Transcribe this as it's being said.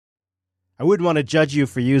I wouldn't want to judge you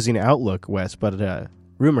for using Outlook, Wes, but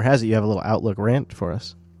rumor has it you have a little Outlook rant for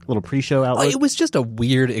us. A little pre-show Outlook. It was just a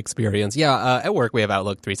weird experience. Yeah, at work we have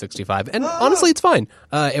Outlook 365, and honestly, it's fine.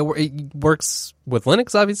 It works with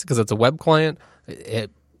Linux, obviously, because it's a web client. It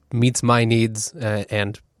meets my needs,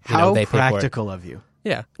 and how they pay practical for it. of you.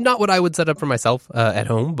 Yeah, not what I would set up for myself at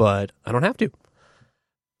home, but I don't have to.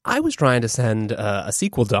 I was trying to send a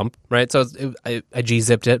SQL dump, right? So I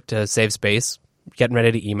gzipped it to save space, getting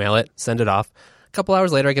ready to email it, send it off. A couple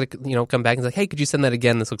hours later, I get to come back and say, "Hey, could you send that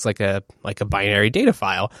again? This looks like a binary data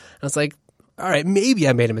file." And I was like, "All right, maybe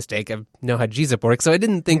I made a mistake. I know how gzip works, so I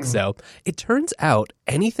didn't think so." It turns out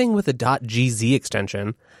anything with a .gz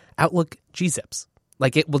extension, Outlook gzips.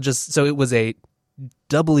 Like it will just it was a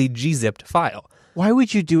doubly gzipped file. Why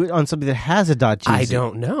would you do it on something that has a .gz? I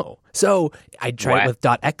don't know. So I tried it with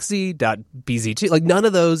 .exe, .bz2. Like none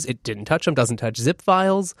of those, it didn't touch them, doesn't touch zip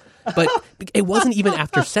files. But it wasn't even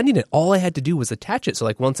after sending it. All I had to do was attach it. So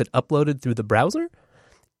like once it uploaded through the browser,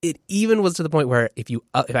 it even was to the point where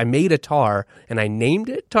if I made a tar and I named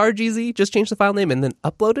it tar.gz, just change the file name and then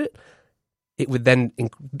upload it, it would then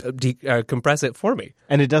compress it for me.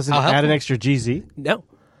 And it doesn't add an extra GZ? No.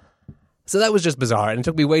 So that was just bizarre, and it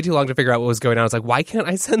took me way too long to figure out what was going on. I was like, why can't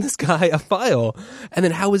I send this guy a file? And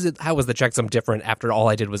then how was the checksum different after all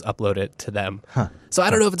I did was upload it to them? So I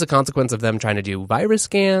don't know if it's a consequence of them trying to do virus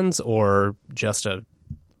scans or just a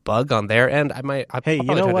bug on their end. Hey, you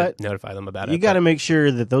know what? To notify them about it. You got to make sure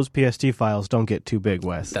that those PST files don't get too big,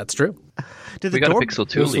 Wes. That's true. We got a Pixel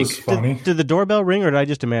 2 leak. Was funny. Did the doorbell ring, or did I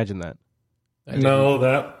just imagine that?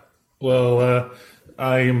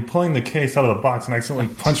 I am pulling the case out of the box and I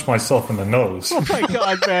accidentally punched myself in the nose. Oh my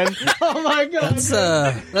God, Ben! Oh my God!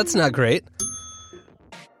 That's not great.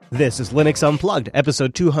 This is Linux Unplugged,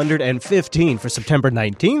 episode 215 for September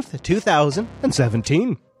 19th,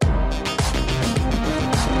 2017.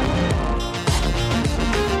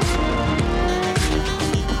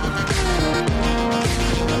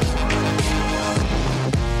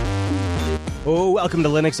 Oh, welcome to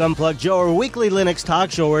Linux Unplugged, your weekly Linux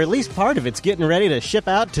talk show where at least part of it's getting ready to ship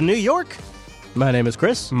out to New York. My name is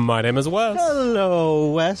Chris. My name is Wes.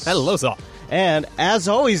 Hello, Wes. Hello, sir. And as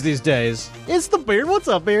always these days, it's the Beard. What's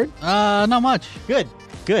up, Beard? Not much. Good.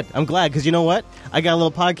 I'm glad, because you know what? I got a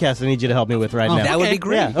little podcast I need you to help me with right now. That would be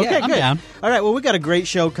great. Yeah, okay, I'm good. down. All right, well, we got a great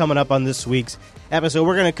show coming up on this week's episode.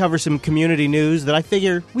 We're going to cover some community news that I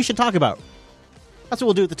figure we should talk about. That's what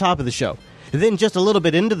we'll do at the top of the show. Then just a little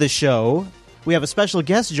bit into the show, we have a special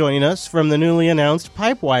guest joining us from the newly announced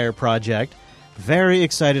Pipewire project. Very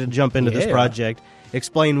excited to jump into this project,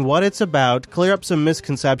 explain what it's about, clear up some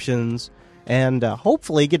misconceptions, and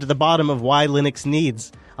hopefully get to the bottom of why Linux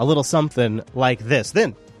needs a little something like this.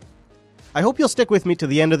 Then, I hope you'll stick with me to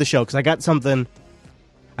the end of the show, because I got something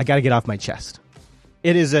I got to get off my chest.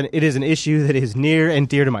 It is an issue that is near and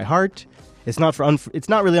dear to my heart. It's not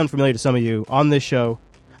really unfamiliar to some of you on this show.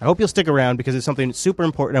 I hope you'll stick around because it's something super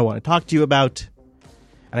important I want to talk to you about.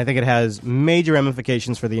 And I think it has major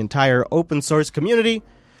ramifications for the entire open source community.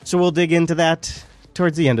 So we'll dig into that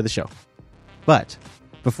towards the end of the show. But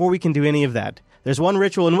before we can do any of that, there's one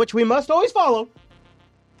ritual in which we must always follow.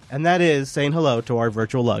 And that is saying hello to our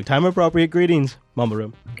virtual lug. Time appropriate greetings, Mumble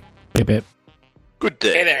Room. Hip hip. Good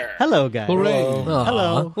day. Hey there. Hello, guys. Hooray.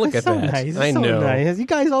 Hello. Look It's at so that. Nice. It's I so know. Nice. You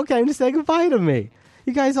guys all came to say goodbye to me.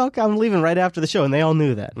 You guys all I'm leaving right after the show, and they all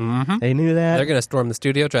knew that. Mm-hmm. They knew that. They're going to storm the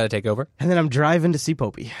studio, try to take over. And then I'm driving to see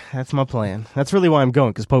Popey. That's my plan. That's really why I'm going,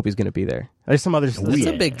 because Popey's going to be there. There's some other... It's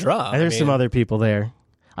a big draw. There's some other people there.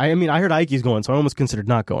 I heard Ike's going, so I almost considered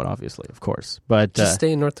not going, obviously, of course. But Just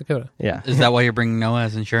stay in North Dakota. Yeah. Is that why you're bringing Noah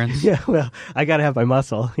as insurance? Yeah, well, I got to have my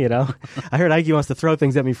muscle, you know? I heard Ike wants to throw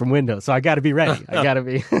things at me from windows, so I got to be ready. I got to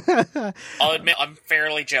be... I'll admit I'm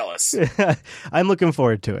fairly jealous. I'm looking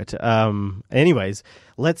forward to it. Anyways,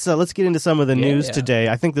 let's get into some of the news today.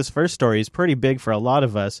 I think this first story is pretty big for a lot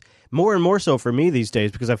of us. More and more so for me these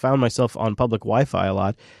days because I found myself on public Wi-Fi a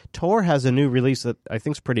lot. Tor has a new release that I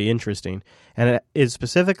think is pretty interesting, and it is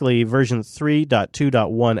specifically version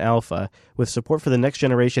 3.2.1 alpha with support for the next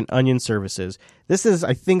generation Onion services. This is,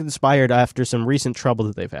 I think, inspired after some recent trouble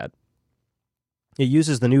that they've had. It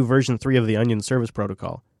uses the new version 3 of the Onion service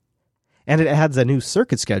protocol, and it adds a new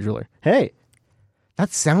circuit scheduler. Hey,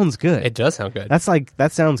 that sounds good. It does sound good.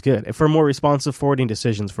 That sounds good. For more responsive forwarding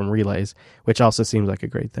decisions from relays, which also seems like a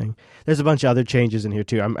great thing. There's a bunch of other changes in here,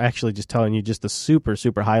 too. I'm actually just telling you just the super,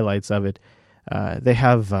 super highlights of it. They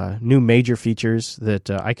have new major features that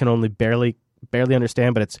I can only barely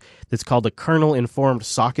understand, but it's called the kernel-informed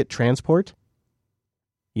socket transport.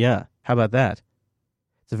 Yeah, how about that?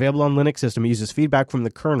 It's available on Linux system. It uses feedback from the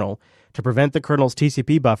kernel to prevent the kernel's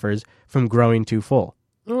TCP buffers from growing too full.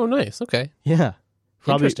 Oh, nice. Okay. Yeah.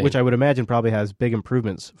 Probably, Interesting. which I would imagine probably has big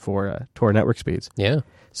improvements for Tor network speeds. Yeah.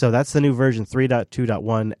 So that's the new version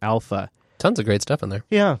 3.2.1 alpha. Tons of great stuff in there.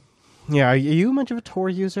 Yeah. Yeah, are you much of a Tor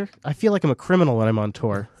user? I feel like I'm a criminal when I'm on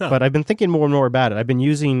Tor, but I've been thinking more and more about it. I've been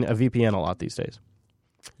using a VPN a lot these days.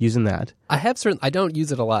 Using that. I don't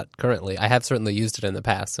use it a lot currently. I have certainly used it in the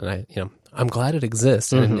past, and I'm glad it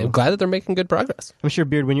exists, and I'm glad that they're making good progress. I'm sure,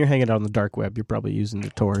 Beard, when you're hanging out on the dark web, you're probably using the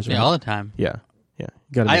Tors. Right? Yeah, all the time. Yeah.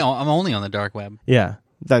 I'm only on the dark web. Yeah,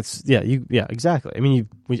 exactly. I mean,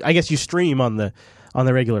 I guess you stream on the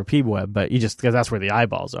regular PWeb, but you just because that's where the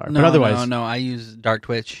eyeballs are. No, but otherwise, no, I use Dark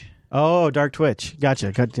Twitch. Oh, Dark Twitch.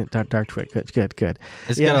 Gotcha. Dark Twitch. Good.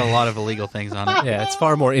 It's got a lot of illegal things on it. Yeah, it's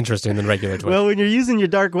far more interesting than regular Twitch. Well, when you're using your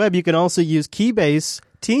dark web, you can also use Keybase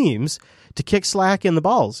Teams to kick Slack in the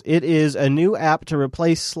balls. It is a new app to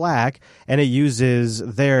replace Slack, and it uses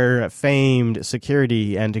their famed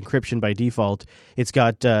security and encryption by default. It's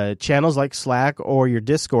got channels like Slack or your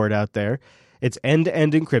Discord out there. It's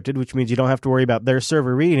end-to-end encrypted, which means you don't have to worry about their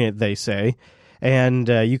server reading it, they say. And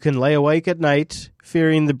you can lay awake at night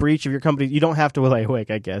fearing the breach of your company. You don't have to lay awake,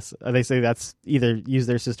 I guess. They say that's either use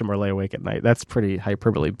their system or lay awake at night. That's pretty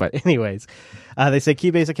hyperbole. But anyways, they say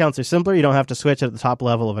Keybase accounts are simpler. You don't have to switch at the top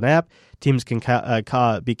level of an app. Teams can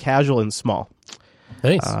be casual and small.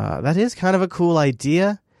 Nice. That is kind of a cool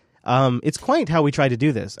idea. It's quaint how we try to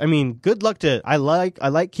do this. I mean, good luck to... I like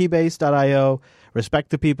Keybase.io. Respect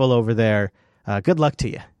the people over there. Good luck to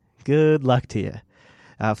you. Good luck to you.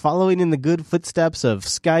 Following in the good footsteps of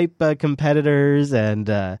Skype competitors and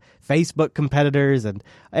Facebook competitors and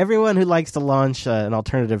everyone who likes to launch an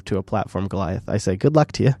alternative to a platform Goliath, I say good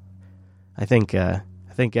luck to you. I think you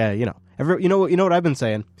know what I've been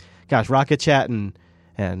saying. Gosh, Rocket Chat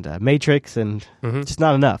and Matrix and just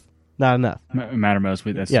not enough. Not enough. Mattermost,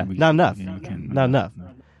 that's not enough. Not enough.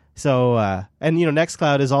 So and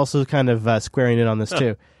Nextcloud is also kind of squaring in on this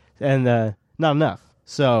too, and not enough.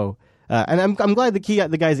 So. And I'm glad the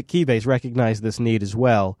guys at Keybase recognized this need as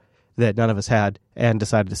well that none of us had and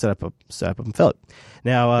decided to set up and fill it.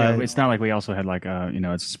 Now, it's not like we also had like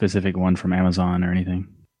a specific one from Amazon or anything.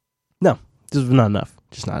 No, this was not enough.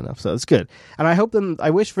 Just not enough. So it's good. And I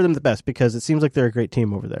wish for them the best because it seems like they're a great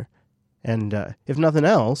team over there. And if nothing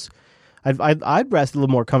else, I'd rest a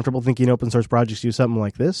little more comfortable thinking open source projects do something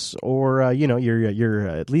like this, or your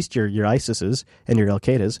at least your ISISs and your Al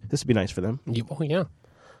Qaedas. This would be nice for them. Oh yeah.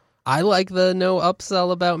 I like the no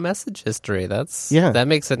upsell about message history. That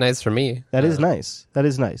makes it nice for me. That is nice.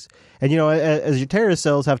 And as your terrorist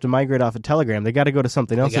cells have to migrate off of Telegram, they got to go to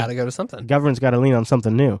something else. They got to go to something. The government's got to lean on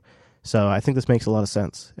something new. So I think this makes a lot of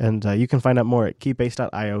sense. And you can find out more at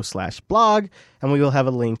keybase.io/blog, and we will have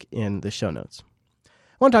a link in the show notes. I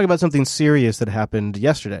want to talk about something serious that happened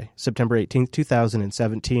yesterday, September 18th,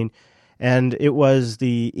 2017, and it was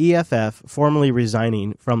the EFF formally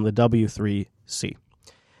resigning from the W3C.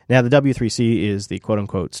 Now, the W3C is the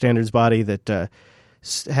quote-unquote standards body that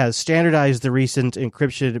has standardized the recent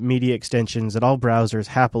encryption media extensions that all browsers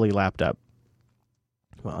happily lapped up.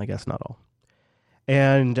 Well, I guess not all.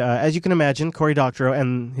 And as you can imagine, Cory Doctorow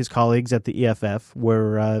and his colleagues at the EFF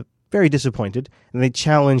were very disappointed, and they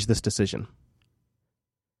challenged this decision.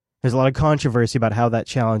 There's a lot of controversy about how that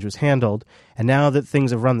challenge was handled, and now that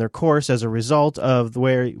things have run their course as a result of the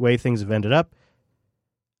way things have ended up,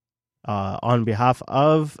 on behalf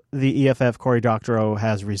of the EFF, Cory Doctorow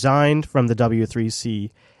has resigned from the W3C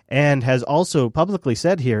and has also publicly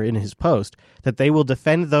said here in his post that they will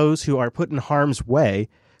defend those who are put in harm's way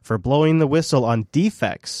for blowing the whistle on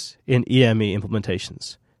defects in EME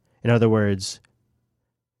implementations. In other words,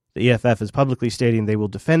 the EFF is publicly stating they will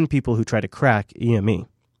defend people who try to crack EME.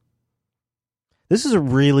 This is a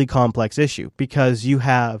really complex issue because you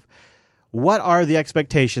have what are the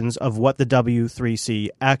expectations of what the W3C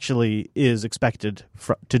actually is expected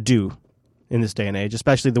to do in this day and age,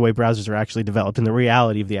 especially the way browsers are actually developed and the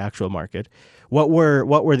reality of the actual market? What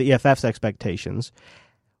were the EFF's expectations?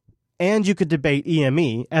 And you could debate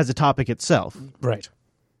EME as a topic itself. Right.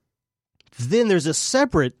 Then there's a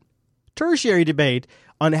separate tertiary debate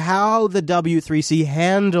on how the W3C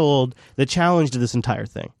handled the challenge to this entire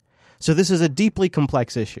thing. So this is a deeply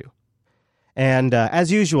complex issue. And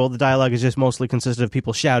as usual, the dialogue is just mostly consisted of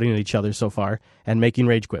people shouting at each other so far and making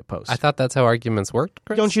rage quit posts. I thought that's how arguments worked,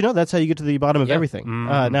 Chris. Don't you know? That's how you get to the bottom of everything.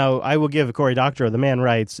 Mm-hmm. Now, I will give Cory Doctorow, the man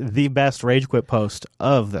writes the best rage quit post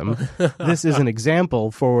of them. This is an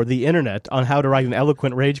example for the internet on how to write an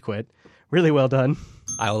eloquent rage quit. Really well done.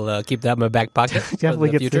 I'll keep that in my back pocket definitely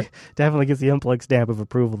for the future. Definitely gets the Unplugged stamp of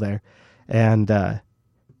approval there. And so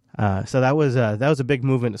that was a big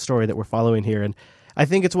movement story that we're following here. And I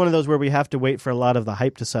think it's one of those where we have to wait for a lot of the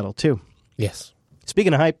hype to settle, too. Yes.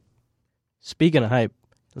 Speaking of hype,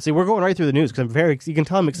 let's see, we're going right through the news because you can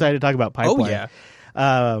tell I'm excited to talk about Pipewire.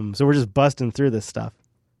 Oh, yeah. So we're just busting through this stuff.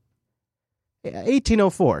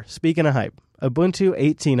 1804, speaking of hype, Ubuntu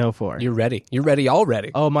 1804. You're ready. You're ready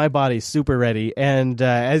already. Oh, my body's super ready. And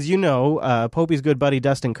as you know, Popey's good buddy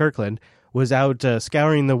Dustin Kirkland was out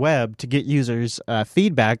scouring the web to get users'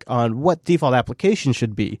 feedback on what default application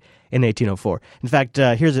should be in 1804. In fact,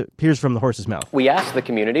 here's from the horse's mouth. We asked the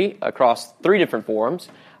community across 3 different forums.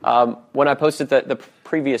 When I posted the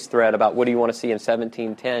previous thread about what do you want to see in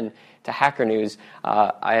 1710 to Hacker News,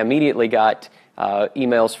 I immediately got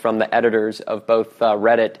emails from the editors of both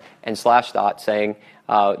Reddit and Slashdot saying,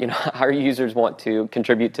 our users want to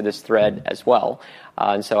contribute to this thread as well.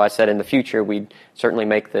 And so I said in the future we'd certainly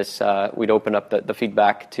make this, we'd open up the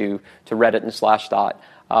feedback to Reddit and Slashdot.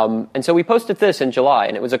 And so we posted this in July,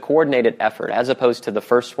 and it was a coordinated effort, as opposed to the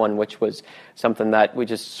first one, which was something that we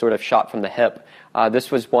just sort of shot from the hip. This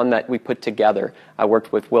was one that we put together. I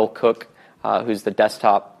worked with Will Cook, who's the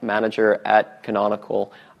desktop manager at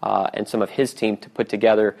Canonical, and some of his team to put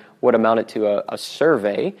together what amounted to a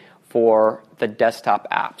survey for the desktop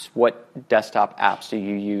apps. What desktop apps do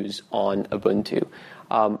you use on Ubuntu?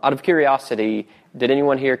 Out of curiosity, did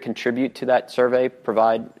anyone here contribute to that survey,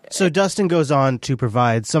 provide? So Dustin goes on to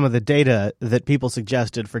provide some of the data that people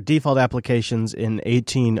suggested for default applications in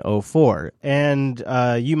 1804. And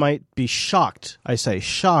you might be shocked, I say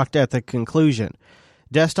shocked at the conclusion.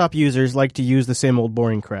 Desktop users like to use the same old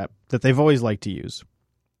boring crap that they've always liked to use.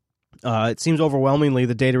 It seems overwhelmingly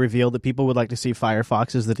the data revealed that people would like to see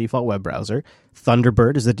Firefox as the default web browser,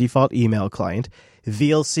 Thunderbird is the default email client,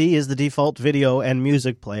 VLC is the default video and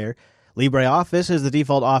music player, LibreOffice is the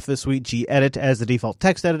default Office Suite, gedit as the default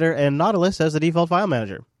text editor, and Nautilus as the default file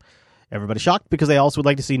manager. Everybody shocked because they also would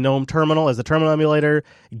like to see GNOME Terminal as the terminal emulator,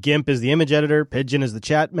 GIMP as the image editor, Pidgin as the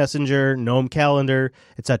chat messenger, GNOME Calendar,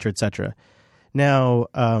 etc., etc. Now,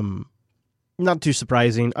 not too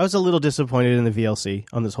surprising. I was a little disappointed in the VLC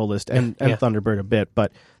on this whole list, and Thunderbird a bit,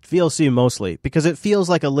 but VLC mostly, because it feels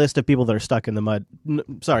like a list of people that are stuck in the mud.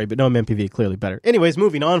 Sorry, but GNOME MPV clearly better. Anyways,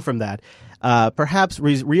 moving on from that, perhaps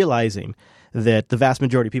realizing that the vast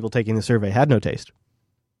majority of people taking the survey had no taste.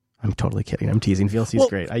 I'm totally kidding. I'm teasing. VLC is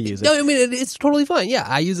great. I use it. No, I mean, it's totally fine. Yeah,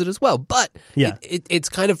 I use it as well. But it's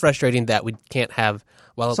kind of frustrating that we can't have,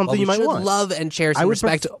 something you might want. Love and cherish and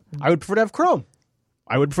respect. I would prefer to have Chrome.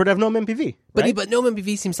 I would prefer to have GNOME MPV. Right? But GNOME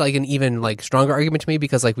MPV seems like an even stronger argument to me,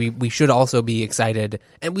 because we should also be excited,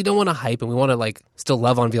 and we don't want to hype, and we want to still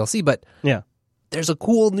love on VLC, but there's a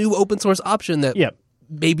cool new open source option that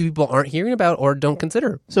maybe people aren't hearing about or don't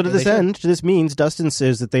consider. So to this end, this means Dustin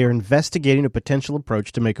says that they are investigating a potential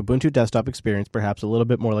approach to make Ubuntu desktop experience perhaps a little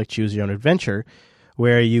bit more like Choose Your Own Adventure,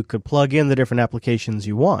 where you could plug in the different applications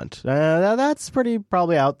you want. That's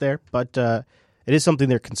probably out there, but it is something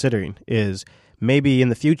they're considering, is maybe in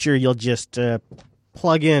the future you'll just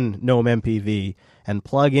plug in GNOME MPV and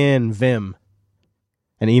plug in Vim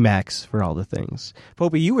and Emacs for all the things.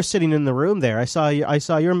 Popey, you were sitting in the room there. I saw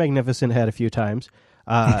your magnificent head a few times.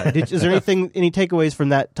 Is there any takeaways from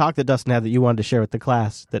that talk that Dustin had that you wanted to share with the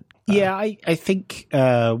class? I think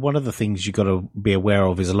one of the things you got to be aware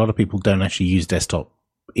of is a lot of people don't actually use desktop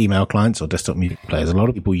email clients or desktop music players. A lot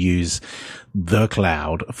of people use the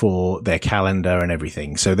cloud for their calendar and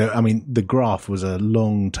everything. So, the graph was a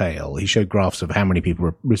long tail. He showed graphs of how many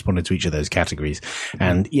people responded to each of those categories.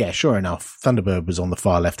 And sure enough, Thunderbird was on the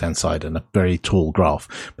far left-hand side and a very tall graph.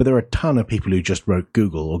 But there are a ton of people who just wrote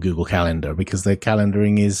Google or Google Calendar because their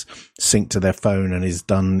calendaring is synced to their phone and is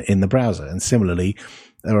done in the browser. And similarly,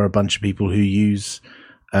 there are a bunch of people who use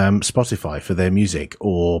Spotify for their music,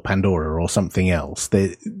 or Pandora or something else.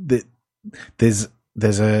 There's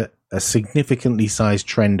a significantly sized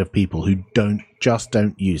trend of people who don't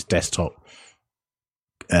use desktop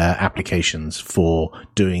applications for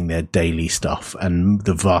doing their daily stuff, and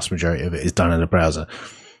the vast majority of it is done in a browser.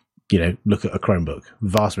 Look at a Chromebook.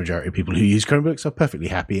 Vast majority of people who use Chromebooks are perfectly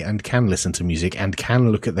happy and can listen to music and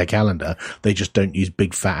can look at their calendar. They just don't use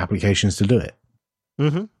big fat applications to do it.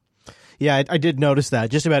 Mm-hmm. Yeah, I did notice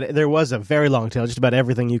that. There was a very long tail. Just about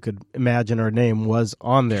everything you could imagine or name was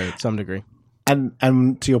on there at some degree.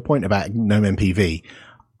 And to your point about GNOME MPV,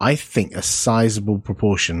 I think a sizable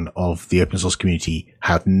proportion of the open source community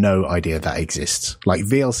have no idea that exists. Like,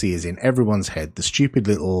 VLC is in everyone's head, the stupid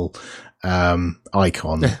little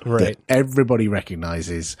icon right. that everybody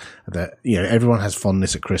recognizes, that, you know, everyone has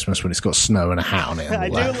fondness at Christmas when it's got snow and a hat on it. And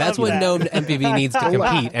all that. That's when GNOME MPV needs to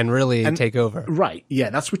compete and really take over. Right.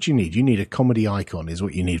 Yeah, that's what you need. You need a comedy icon is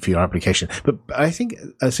what you need for your application. But I think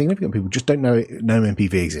significant people just don't know GNOME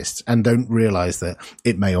MPV exists and don't realize that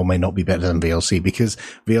it may or may not be better than VLC, because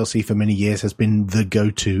VLC for many years has been the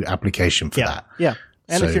go-to application for that. Yeah.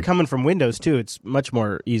 And if you're coming from Windows too, it's much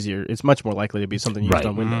more easier. It's much more likely to be something used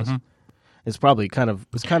on Windows. Mm-hmm. It's probably kind of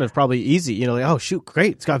probably easy. You know, like, oh shoot,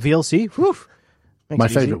 great, it's got VLC. Whew. My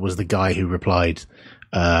favorite was the guy who replied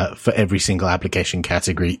for every single application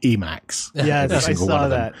category, Emacs. Yes, I saw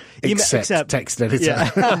that. Except text editor.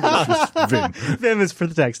 Yeah. Vim. Vim is for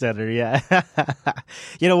the text editor, yeah.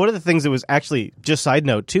 You know, one of the things that was actually, just side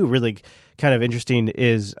note too, really kind of interesting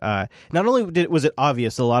is not only was it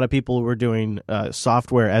obvious a lot of people were doing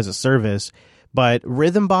software as a service, but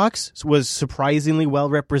Rhythmbox was surprisingly well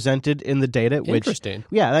represented in the data. Interesting.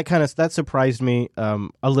 That surprised me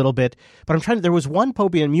a little bit. But there was one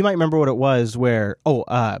Popium, you might remember what it was, where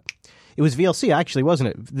it was VLC actually,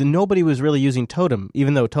 wasn't it? Nobody was really using Totem,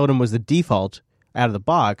 even though Totem was the default out of the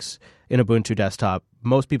box in Ubuntu desktop.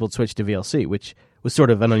 Most people switched to VLC, which was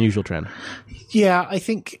sort of an unusual trend. Yeah, I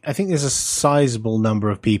think there's a sizable number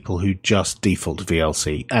of people who just default to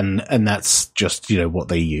VLC, and that's just, you know, what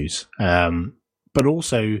they use. But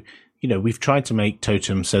also, you know, we've tried to make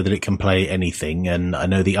Totem so that it can play anything, and I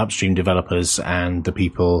know the upstream developers and the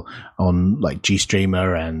people on like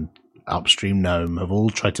GStreamer and upstream GNOME have all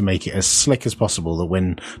tried to make it as slick as possible, that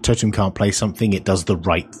when Totem can't play something, it does the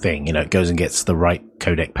right thing. You know, it goes and gets the right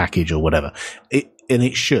codec package or whatever. And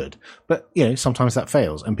it should. But, you know, sometimes that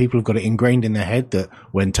fails. And people have got it ingrained in their head that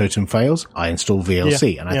when Totem fails, I install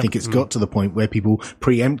VLC. And I think it's got to the point where people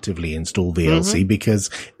preemptively install VLC because,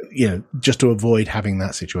 you know, just to avoid having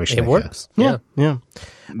that situation. It works. Yeah.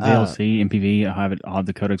 VLC, MPV, I'll have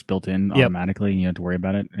the codecs built in automatically. You don't have to worry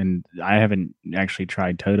about it. And I haven't actually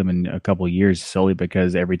tried Totem in a couple of years, solely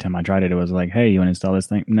because every time I tried it, it was like, hey, you want to install this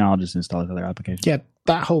thing? No, I'll just install this other application. Yeah,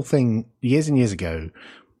 that whole thing, years and years ago,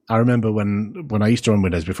 I remember when I used to run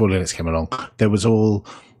Windows before Linux came along, there was all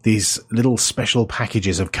these little special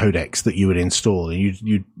packages of codecs that you would install, and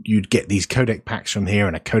you'd get these codec packs from here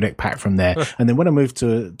and a codec pack from there. And then when I moved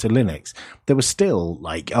to Linux, there was still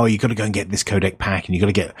like, oh, you got to go and get this codec pack, and you got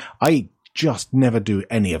to get. I just never do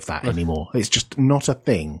any of that anymore. It's just not a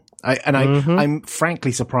thing. I'm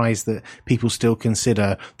frankly surprised that people still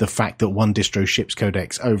consider the fact that one distro ships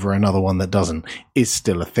codecs over another one that doesn't is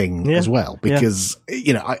still a thing as well, because,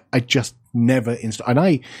 you know, I just never install, and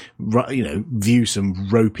I, you know, view some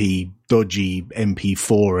ropey, dodgy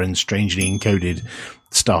MP4 and strangely encoded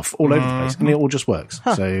stuff all over the place, and it all just works.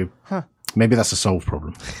 So maybe that's a solved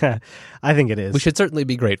problem. I think it is. We should certainly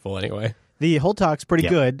be grateful anyway. The whole talk's pretty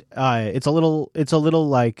good. It's a little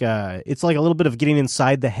like it's like a little bit of getting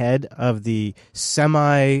inside the head of the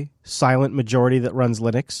semi-silent majority that runs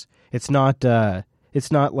Linux. It's not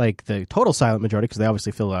like the total silent majority, because they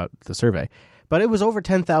obviously fill out the survey. But it was over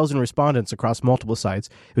 10,000 respondents across multiple sites.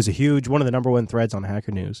 It was one of the number one threads on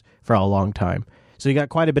Hacker News for a long time. So you got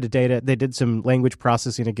quite a bit of data. They did some language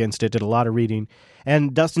processing against it, did a lot of reading.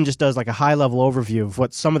 And Dustin just does like a high-level overview of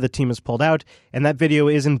what some of the team has pulled out, and that video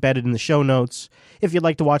is embedded in the show notes if you'd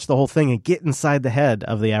like to watch the whole thing and get inside the head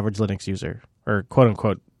of the average Linux user, or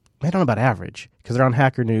quote-unquote, I don't know about average, because they're on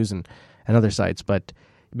Hacker News and other sites, but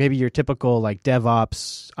maybe your typical like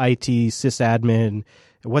DevOps, IT, sysadmin,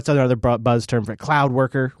 what's another buzz term for it? Cloud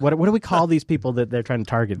worker? What do we call these people that they're trying to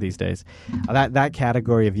target these days? That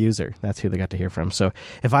category of user, that's who they got to hear from. So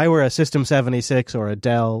if I were a System 76 or a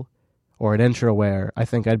Dell or an Entroware, I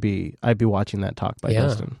think I'd be watching that talk by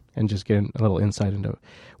Dustin and just getting a little insight into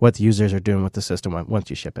what the users are doing with the system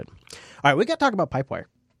once you ship it. All right, we got to talk about Pipewire.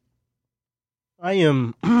 I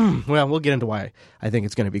am, well, we'll get into why I think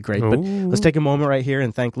it's going to be great, but let's take a moment right here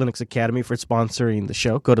and thank Linux Academy for sponsoring the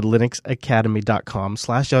show. Go to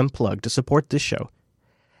linuxacademy.com/unplug to support this show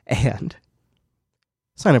and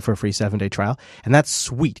sign up for a free 7-day trial. And that's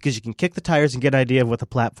sweet because you can kick the tires and get an idea of what the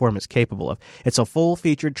platform is capable of. It's a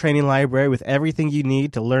full-featured training library with everything you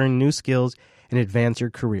need to learn new skills and advance your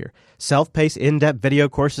career. Self-paced, in-depth video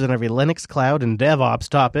courses on every Linux, cloud, and DevOps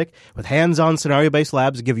topic with hands-on scenario-based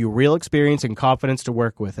labs to give you real experience and confidence to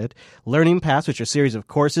work with it. Learning Paths, which are a series of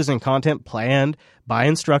courses and content planned by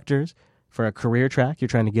instructors for a career track you're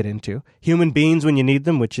trying to get into. Human Beings when you need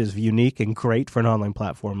them, which is unique and great for an online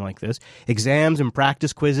platform like this. Exams and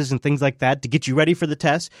practice quizzes and things like that to get you ready for the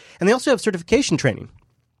test. And they also have certification training,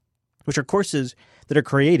 which are courses that are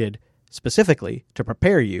created specifically to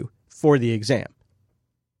prepare you for the exam.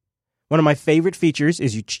 One of my favorite features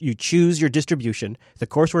is you choose your distribution. The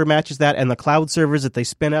courseware matches that, and the cloud servers that they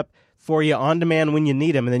spin up for you on demand when you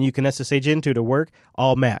need them, and then you can SSH into to work,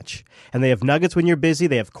 all match. And they have nuggets when you're busy.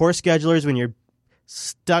 They have course schedulers when you're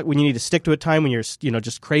stuck, when you need to stick to a time when you're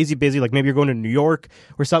just crazy busy, like maybe you're going to New York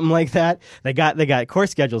or something like that. They got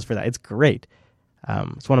course schedules for that. It's great.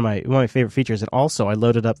 It's one of my favorite features. And also, I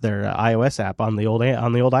loaded up their iOS app on the old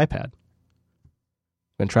iPad.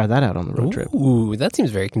 And try that out on the road trip. Ooh, that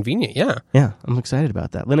seems very convenient, yeah. Yeah, I'm excited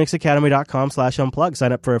about that. LinuxAcademy.com/unplug.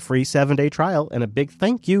 Sign up for a free 7-day trial. And a big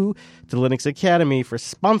thank you to Linux Academy for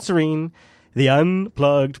sponsoring the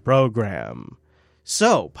Unplugged program.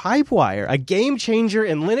 So, Pipewire, a game changer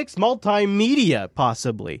in Linux multimedia,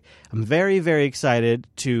 possibly. I'm very, very excited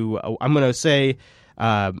to, I'm going to say,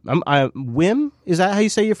 Wim, is that how you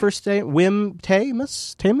say your first name? Wim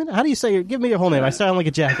Taman? How do you say give me your whole name. I sound like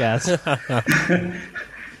a jackass.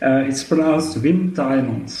 It's pronounced Wim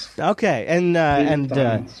Taimans. Okay,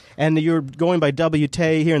 and you're going by WT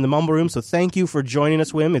here in the Mumble Room, so thank you for joining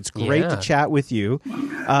us, Wim. It's great to chat with you.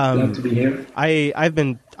 Glad to be here. I've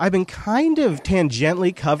been kind of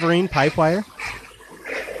tangentially covering Pipewire,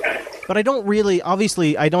 but I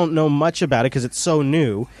don't know much about it because it's so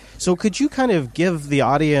new. So could you kind of give the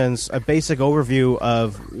audience a basic overview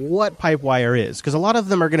of what Pipewire is? Because a lot of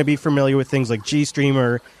them are going to be familiar with things like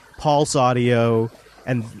GStreamer, Pulse Audio,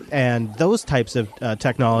 and those types of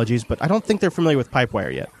technologies, but I don't think they're familiar with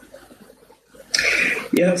Pipewire yet.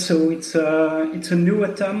 Yeah, so it's a new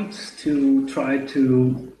attempt to try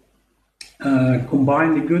to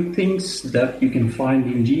combine the good things that you can find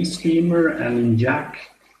in GStreamer and in Jack,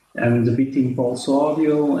 and a bit in Pulse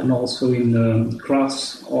Audio, and also in the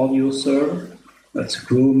Kras audio server. That's a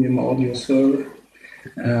Chromium audio server.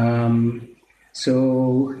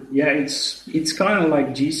 So yeah, it's kind of like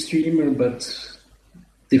GStreamer, but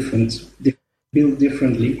built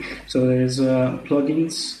differently. So there's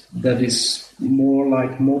plugins that is more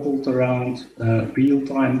like modeled around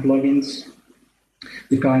real-time plugins,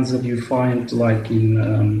 the kinds that you find like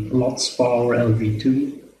in LOTS Power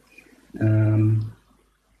LV2.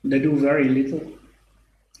 They do very little,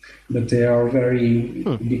 but they are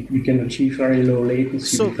you can achieve very low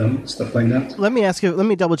latency with them, stuff like that. Let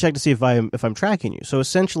me double check to see if I'm tracking you. So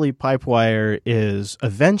essentially, Pipewire is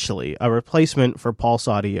eventually a replacement for Pulse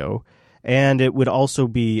Audio, and it would also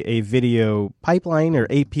be a video pipeline or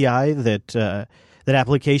API that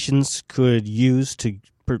applications could use to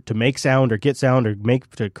make sound or get sound or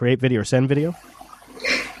to create video or send video.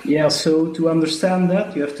 Yeah, so to understand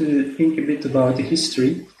that, you have to think a bit about the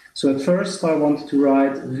history. So at first, I wanted to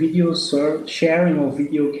write sharing of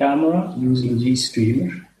video camera using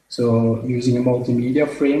GStreamer. So using a multimedia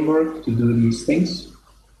framework to do these things,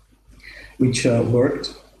 which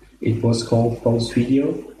worked. It was called Pulse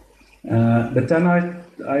Video. But then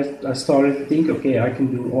I started to think, okay, I can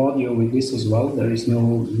do audio with this as well. There is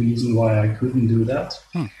no reason why I couldn't do that.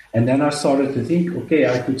 And then I started to think, okay,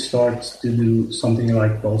 I could start to do something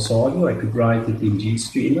like Pulse Audio. I could write it in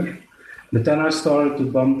GStreamer. But then I started to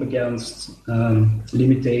bump against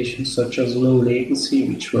limitations such as low latency,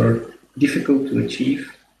 which were difficult to achieve.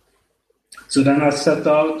 So then I set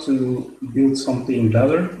out to build something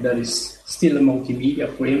better that is still a multimedia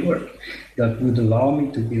framework that would allow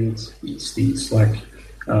me to build these things like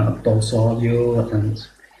Pulse Audio,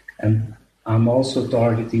 and I'm also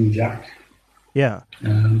targeting Jack. Yeah.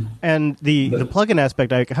 And the plugin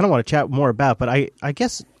aspect I kind of want to chat more about, but I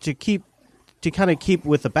guess to kind of keep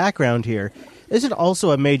with the background here, is it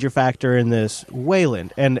also a major factor in this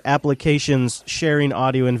Wayland and applications sharing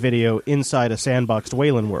audio and video inside a sandboxed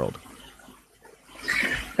Wayland world?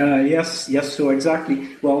 Yes, so exactly.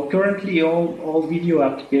 Well, currently all video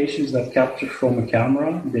applications that capture from a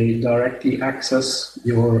camera, they directly access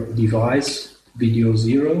your device, Video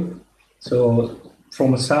Zero. So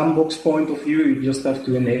from a sandbox point of view, you just have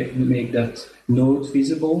to make that node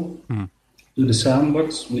visible to the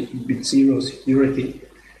sandbox with zero security.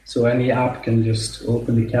 So any app can just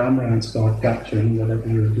open the camera and start capturing whatever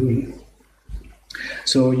you're doing.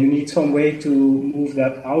 So you need some way to move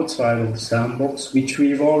that outside of the sandbox, which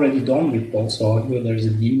we've already done with Pulse Audio. There's a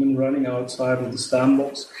daemon running outside of the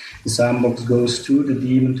sandbox. The sandbox goes through the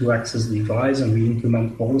daemon to access the device, and we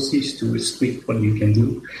implement policies to restrict what you can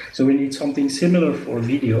do. So we need something similar for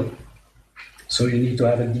video. So you need to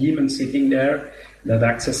have a daemon sitting there that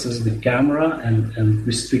accesses the camera and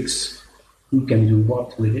restricts who can do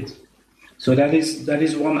what with it. So that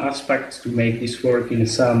is one aspect to make this work in a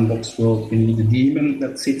sandbox world. We need a daemon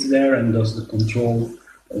that sits there and does the control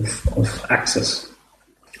of access,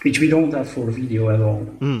 which we don't have for video at all.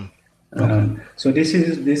 Okay. So this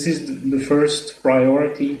is the first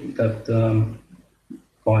priority that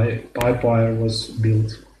Pipewire was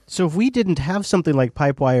built. So if we didn't have something like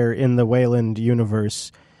Pipewire in the Wayland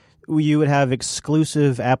universe, you would have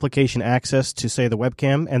exclusive application access to, say, the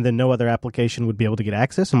webcam, and then no other application would be able to get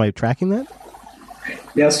access? Am I tracking that?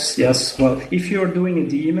 Yes. Well, if you're doing a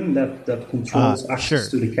daemon that controls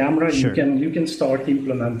access to the camera, you can start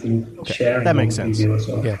implementing sharing. That makes sense. Video as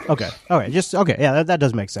well. Yeah. Okay. All right. Yeah, that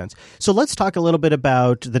does make sense. So let's talk a little bit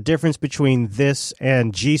about the difference between this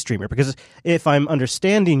and GStreamer, because if I'm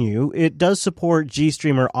understanding you, it does support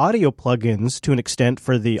GStreamer audio plugins to an extent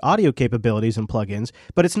for the audio capabilities and plugins,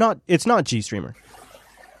 but it's not GStreamer.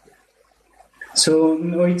 So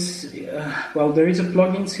no, it's there is a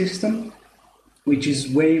plugin system, which is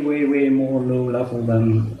way more low level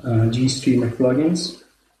than GStreamer plugins.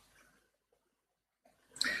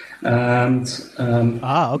 And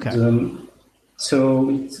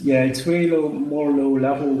it's way more low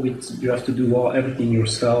level. You have to do everything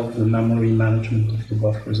yourself, the memory management of the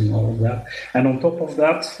buffers and all of that. And on top of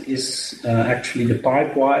that is actually the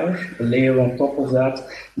Pipewire, a layer on top of that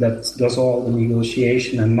does all the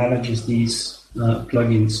negotiation and manages these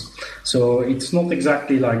plugins. So it's not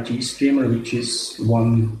exactly like GStreamer, which is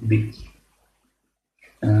one big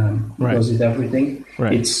does it everything.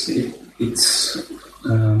 Right.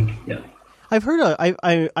 I've heard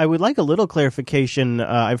I would like a little clarification.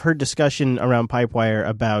 I've heard discussion around Pipewire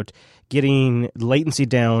about getting latency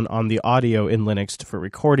down on the audio in Linux for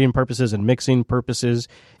recording purposes and mixing purposes.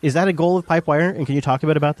 Is that a goal of Pipewire? And can you talk a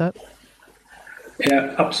bit about that?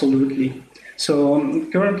 Yeah, absolutely. So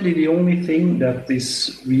currently the only thing that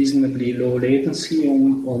is reasonably low latency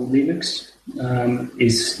on Linux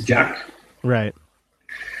is Jack. Right.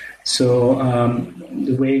 So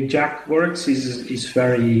the way Jack works is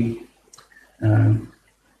very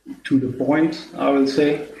to the point, I would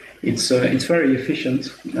say. It's very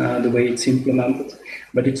efficient the way it's implemented,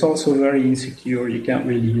 but it's also very insecure. You can't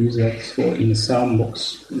really use that in a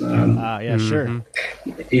sandbox. Sure.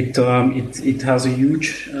 It has a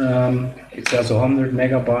huge. It has 100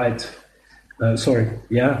 megabyte.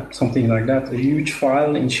 Something like that. A huge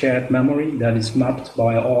file in shared memory that is mapped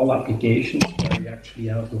by all applications, where you actually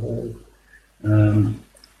have the whole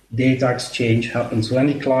data exchange happen. So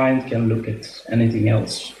any client can look at anything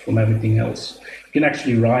else from everything else. You can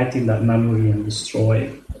actually write in that memory and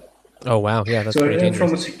destroy. Oh wow! Yeah, that's pretty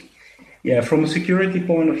dangerous. From a security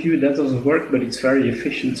point of view, that doesn't work, but it's very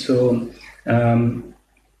efficient. So.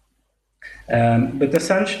 But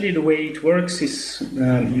essentially the way it works is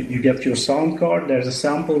you get your sound card, there's a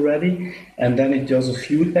sample ready, and then it does a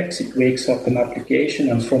few texts, it wakes up an application,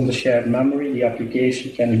 and from the shared memory, the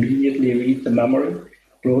application can immediately read the memory,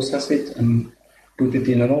 process it, and put it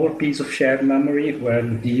in another piece of shared memory where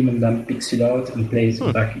the daemon then picks it out and plays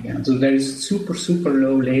it back again. So there is super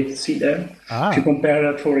low latency there. If you compare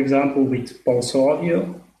that, for example, with Pulse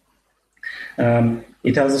Audio,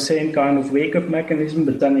 it has the same kind of wake-up mechanism,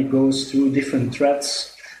 but then it goes through different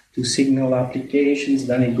threads to signal applications.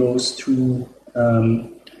 Then it goes through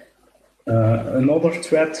another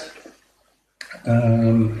thread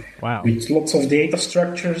with lots of data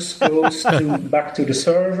structures, goes back to the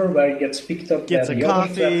server where it gets picked up by the other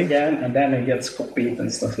thread again, and then it gets copied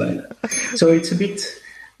and stuff like that. So it's a bit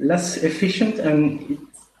less efficient, and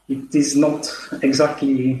it is not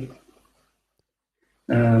exactly...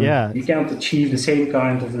 you can't achieve the same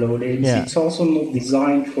kind of low latency. Yeah. It's also not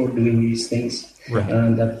designed for doing these things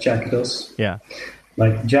that Jack does. Yeah,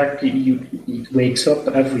 like Jack, it wakes up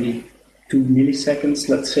every 2 milliseconds,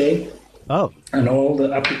 let's say. Oh. And all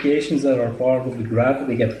the applications that are part of the graph,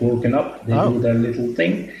 they get woken up. They do their little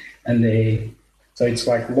thing, and so it's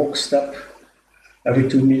like lockstep. Every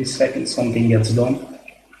 2 milliseconds, something gets done.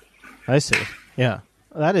 I see. Yeah.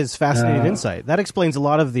 That is fascinating insight. That explains a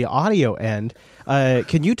lot of the audio end.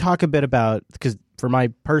 Can you talk a bit about, because for my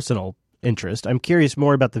personal interest, I'm curious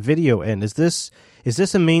more about the video end. Is this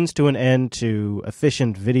a means to an end to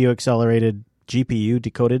efficient video accelerated GPU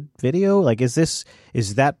decoded video? Like, is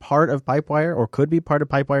that part of Pipewire, or could be part of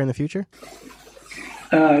Pipewire in the future?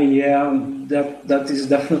 That is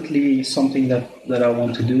definitely something that I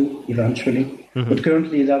want to do eventually. Mm-hmm. But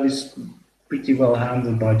currently that is pretty well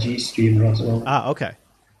handled by GStreamer as well. Okay.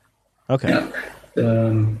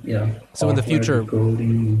 So in the future, will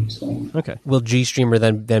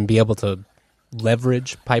GStreamer then be able to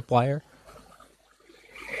leverage Pipewire?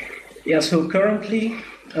 Yeah. So currently,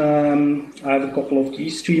 I have a couple of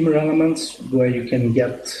GStreamer elements where you can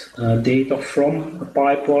get data from a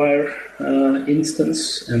Pipewire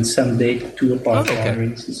instance and send data to a Pipewire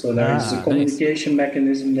instance. So there is a communication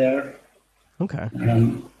mechanism there. Okay.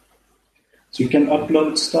 So you can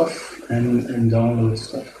upload stuff and download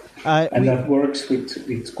stuff. And that works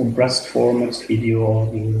with compressed formats, video,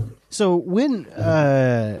 audio. So when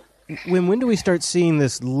do we start seeing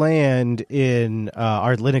this land in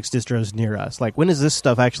our Linux distros near us? Like, when does this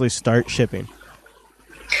stuff actually start shipping?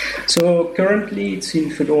 So currently it's in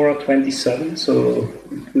Fedora 27, so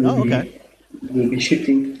we'll be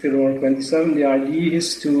shipping Fedora 27. The idea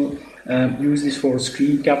is to use this for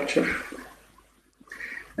screen capture.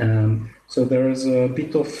 So there's a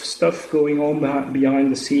bit of stuff going on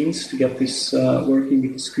behind the scenes to get this working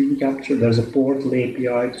with the screen capture. There's a Portal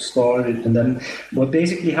API to start it, and then what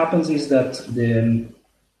basically happens is that the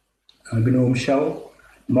GNOME shell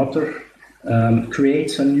Mutter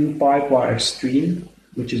creates a new Pipewire stream,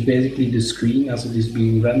 which is basically the screen as it is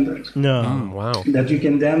being rendered. Wow! That you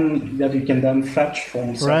can then fetch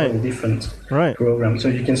from several different programs. So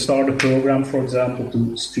you can start a program, for example,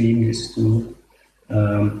 to stream this to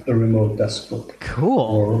a remote desktop.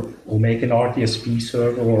 Cool. Or make an RTSP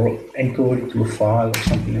server or encode it to a file or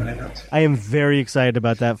something like that. I am very excited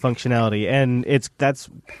about that functionality, and that's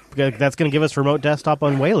going to give us remote desktop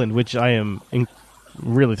on Wayland, which I am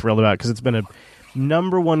really thrilled about because it's been a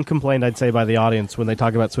number one complaint, I'd say, by the audience when they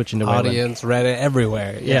talk about switching to Wayland. Audience, Reddit,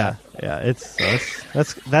 everywhere. Yeah.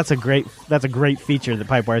 That's a great feature that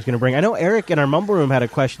Pipewire is going to bring. I know Eric in our Mumble Room had a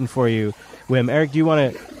question for you, Wim. Eric, do you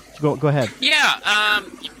want to go ahead? Yeah.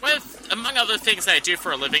 Among other things that I do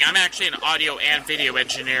for a living, I'm actually an audio and video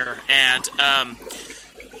engineer, and I'm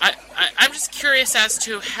just curious as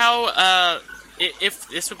to how if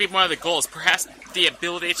this would be one of the goals, perhaps the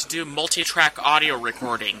ability to do multi-track audio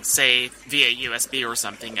recording, say via USB or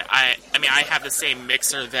something. I mean, I have the same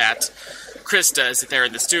mixer that Chris does there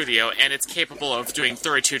in the studio, and it's capable of doing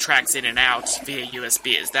 32 tracks in and out via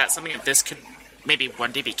USB. Is that something that this could maybe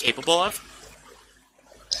one day be capable of?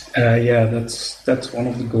 Yeah, that's one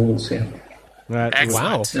of the goals. Yeah. Wow,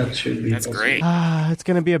 that should be. That's great. It's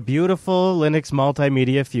going to be a beautiful Linux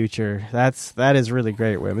multimedia future. That is really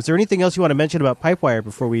great, Wim. Is there anything else you want to mention about Pipewire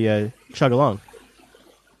before we chug along?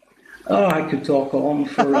 Oh, I could talk on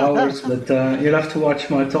for hours, but you'll have to watch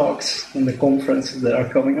my talks in the conferences that are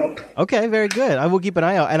coming up. Okay, very good. I will keep an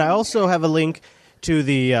eye out. And I also have a link to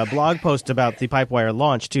the blog post about the Pipewire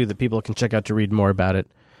launch, too, that people can check out to read more about it.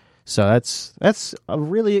 So that's a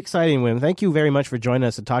really exciting, Wim. Thank you very much for joining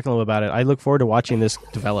us and talking a little about it. I look forward to watching this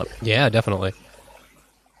develop. Yeah, definitely.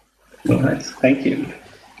 All right. Thank you.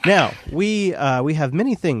 Now, we have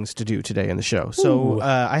many things to do today in the show. So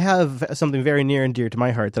I have something very near and dear to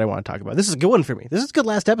my heart that I want to talk about. This is a good one for me. This is a good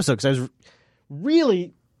last episode because I was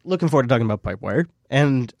really looking forward to talking about Pipewire.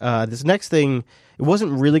 And this next thing, it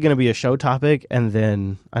wasn't really going to be a show topic, and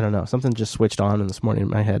then, I don't know, something just switched on this morning in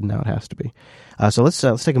my head, and now it has to be. So let's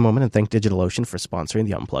take a moment and thank DigitalOcean for sponsoring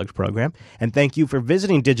the Unplugged program. And thank you for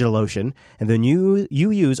visiting DigitalOcean. And then you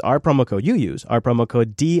use our promo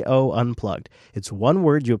code DO Unplugged. It's one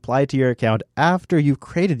word you apply to your account after you've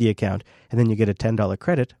created the account, and then you get a $10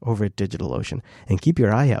 credit over at DigitalOcean. And keep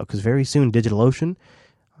your eye out, because very soon DigitalOcean,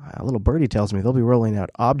 a little birdie tells me they'll be rolling out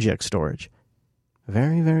object storage.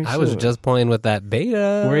 Very, very soon. I was just playing with that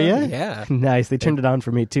beta. Were you? Yeah. Nice. They turned it on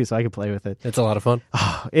for me, too, so I could play with it. It's a lot of fun.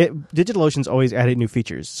 DigitalOcean's always added new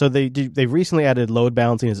features. So they've recently added load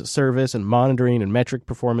balancing as a service and monitoring and metric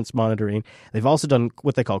performance monitoring. They've also done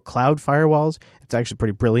what they call cloud firewalls. It's actually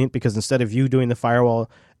pretty brilliant because instead of you doing the firewall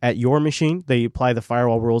at your machine, they apply the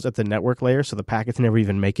firewall rules at the network layer, so the packets never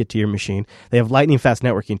even make it to your machine. They have lightning-fast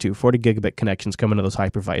networking, too. 40 gigabit connections come into those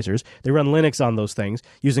hypervisors. They run Linux on those things,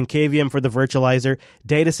 using KVM for the virtualizer.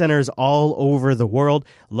 Data centers all over the world.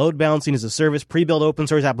 Load balancing as a service. Pre-built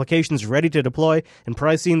open-source applications ready to deploy, and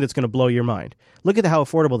pricing that's going to blow your mind. Look at how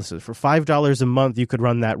affordable this is. For $5 a month, you could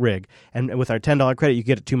run that rig. And with our $10 credit, you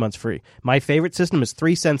get it 2 months free. My favorite system is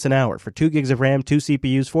 3 cents an hour for 2 gigs of RAM, 2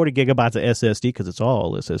 CPUs, 40 gigabytes of SSD, because it's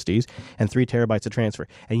all SSDs, and 3 terabytes of transfer.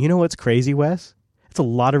 And you know what's crazy, Wes? It's a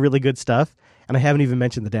lot of really good stuff, and I haven't even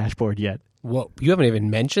mentioned the dashboard yet. Whoa, you haven't even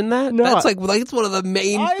mentioned that? No. That's like it's one of the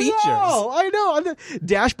main features. I know.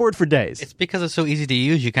 Dashboard for days. It's because it's so easy to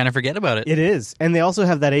use, you kind of forget about it. It is. And they also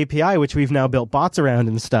have that API, which we've now built bots around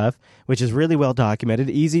and stuff, which is really well documented,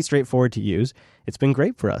 easy, straightforward to use. It's been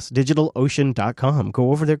great for us. DigitalOcean.com. Go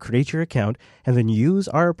over there, create your account, and then use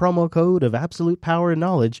our promo code of absolute power and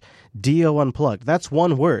knowledge, DO Unplugged. That's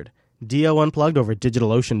one word. DO Unplugged over at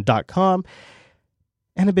DigitalOcean.com.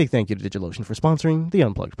 And a big thank you to DigitalOcean for sponsoring the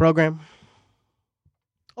Unplugged program.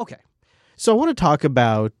 Okay, so I want to talk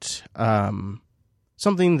about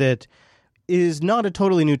something that is not a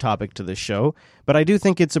totally new topic to this show, but I do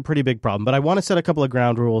think it's a pretty big problem. But I want to set a couple of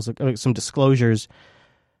ground rules, some disclosures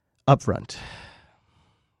up front.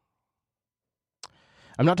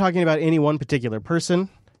 I'm not talking about any one particular person.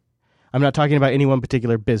 I'm not talking about any one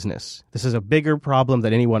particular business. This is a bigger problem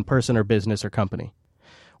than any one person or business or company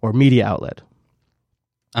or media outlet.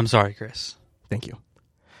 I'm sorry, Chris. Thank you.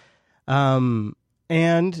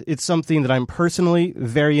 And it's something that I'm personally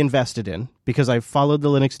very invested in because I've followed the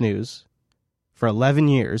Linux news for 11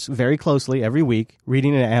 years very closely every week,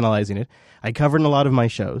 reading and analyzing it. I cover in a lot of my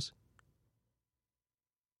shows.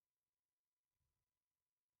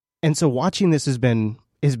 And so watching this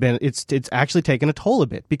it's actually taken a toll a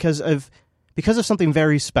bit because of something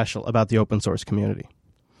very special about the open source community.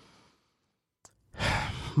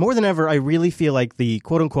 More than ever, I really feel like the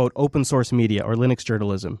quote-unquote open source media or Linux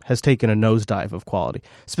journalism has taken a nosedive of quality,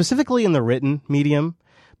 specifically in the written medium,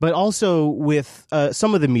 but also with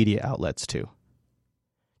some of the media outlets too.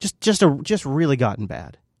 Just really gotten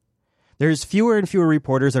bad. There's fewer and fewer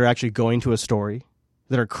reporters that are actually going to a story,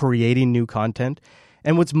 that are creating new content,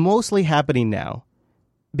 and what's mostly happening now,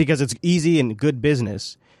 because it's easy and good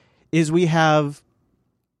business, is we have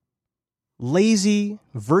lazy,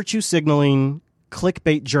 virtue signaling,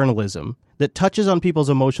 clickbait journalism that touches on people's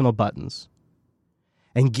emotional buttons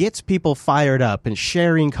and gets people fired up and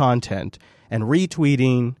sharing content and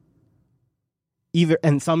retweeting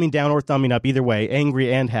and thumbing down or thumbing up, either way,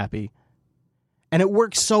 angry and happy. And it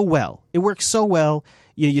works so well.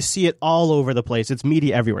 You see it all over the place. It's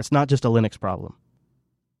media everywhere. It's not just a Linux problem.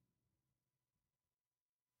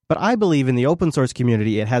 But I believe in the open source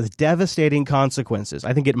community, it has devastating consequences.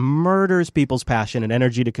 I think it murders people's passion and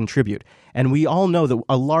energy to contribute. And we all know that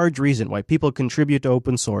a large reason why people contribute to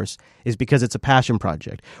open source is because it's a passion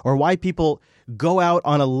project, or why people go out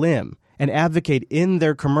on a limb and advocate in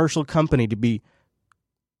their commercial company to be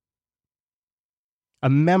a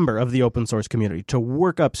member of the open source community, to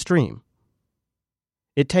work upstream.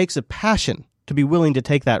 It takes a passion to be willing to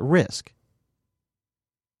take that risk.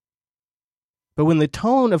 But when the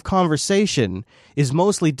tone of conversation is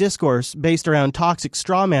mostly discourse based around toxic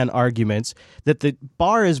strawman arguments, that the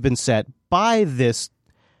bar has been set by this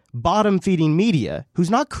bottom-feeding media who's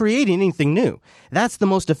not creating anything new. That's the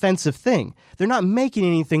most offensive thing. They're not making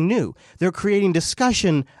anything new. They're creating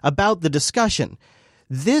discussion about the discussion.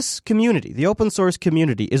 This community, the open source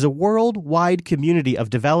community, is a worldwide community of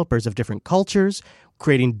developers of different cultures,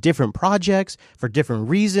 creating different projects for different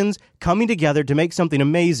reasons, coming together to make something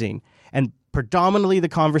amazing. And predominantly the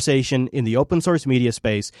conversation in the open source media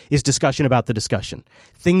space is discussion about the discussion.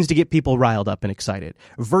 Things to get people riled up and excited.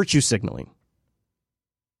 Virtue signaling.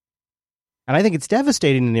 And I think it's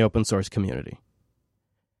devastating in the open source community.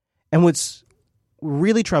 And what's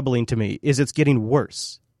really troubling to me is it's getting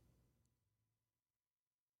worse.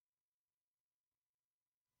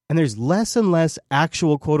 And there's less and less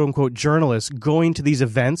actual quote-unquote journalists going to these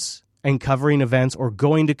events and covering events or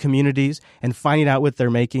going to communities and finding out what they're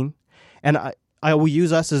making. And I will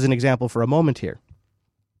use us as an example for a moment here.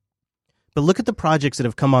 But look at the projects that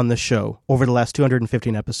have come on this show over the last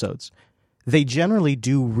 215 episodes. They generally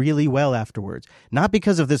do really well afterwards. Not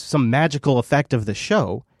because of some magical effect of the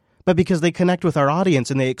show, but because they connect with our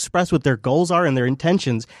audience and they express what their goals are and their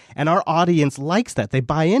intentions. And our audience likes that. They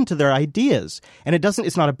buy into their ideas. And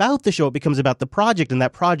it's not about the show. It becomes about the project, and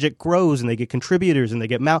that project grows and they get contributors and they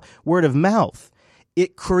get word of mouth.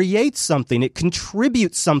 It creates something. It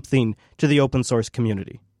contributes something to the open source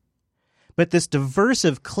community. But this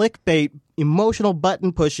diversive, clickbait, emotional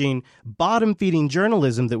button-pushing, bottom-feeding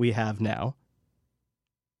journalism that we have now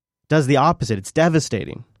does the opposite. It's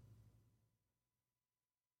devastating.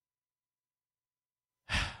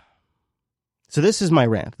 So this is my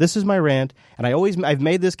rant. And I've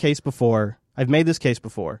made this case before.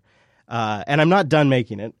 And I'm not done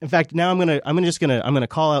making it. In fact, now I'm gonna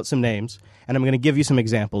call out some names, and I'm gonna give you some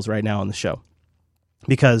examples right now on the show,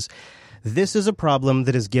 because this is a problem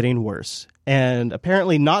that is getting worse. And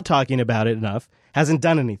apparently, not talking about it enough hasn't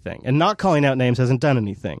done anything, and not calling out names hasn't done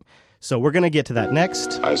anything. So we're gonna get to that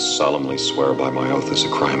next. I solemnly swear by my oath as a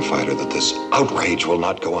crime fighter that this outrage will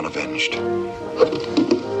not go unavenged.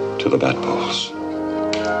 To the bat balls.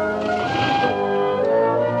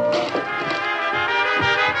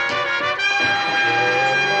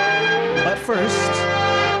 But first,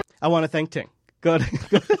 I want to thank Ting. Go to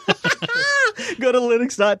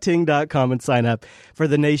linux.ting.com and sign up for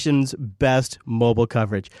the nation's best mobile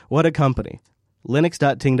coverage. What a company.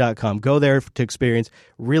 Linux.ting.com. Go there to experience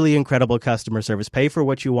really incredible customer service. Pay for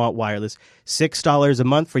what you want wireless. $6 a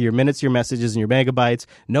month for your minutes, your messages, and your megabytes.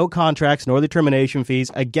 No contracts, no early termination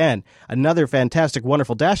fees. Again, another fantastic,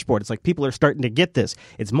 wonderful dashboard. It's like people are starting to get this.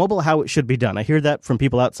 It's mobile how it should be done. I hear that from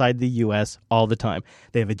people outside the U.S. all the time.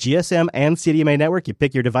 They have a GSM and CDMA network. You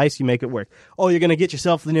pick your device, you make it work. Oh, you're going to get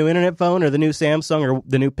yourself the new internet phone or the new Samsung or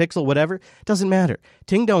the new Pixel, whatever. Doesn't matter.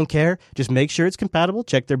 Ting don't care. Just make sure it's compatible.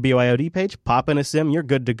 Check their BYOD page. Pop in a SIM. You're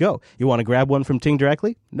good to go. You want to grab one from Ting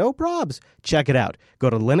directly? No probs. Check it out. Go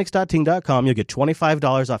to linux.ting.com. You'll get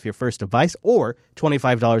 $25 off your first device or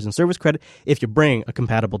 $25 in service credit if you bring a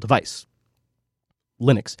compatible device.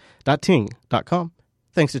 Linux.ting.com.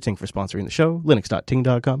 Thanks to Ting for sponsoring the show.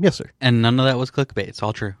 Linux.ting.com. Yes, sir. And none of that was clickbait. It's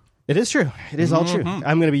all true. It is true. It is all true.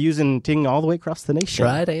 I'm going to be using Ting all the way across the nation.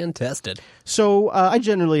 Tried and tested. So I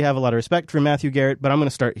generally have a lot of respect for Matthew Garrett, but I'm going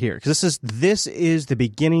to start here because this is the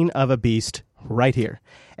beginning of a beast right here.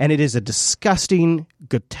 And it is a disgusting,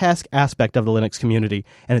 grotesque aspect of the Linux community,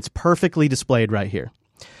 and it's perfectly displayed right here.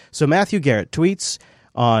 So Matthew Garrett tweets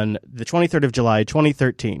on the 23rd of July,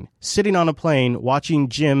 2013, sitting on a plane watching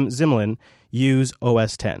Jim Zimlin use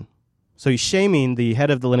OS X. So he's shaming the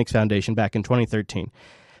head of the Linux Foundation back in 2013.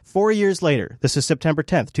 4 years later, this is September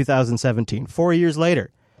 10th, 2017. 4 years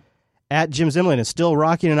later, Jim Zimlin is still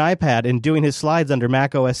rocking an iPad and doing his slides under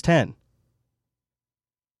Mac OS X.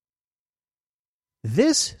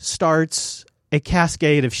 This starts a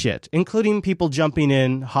cascade of shit, including people jumping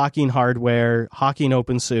in, hawking hardware, hawking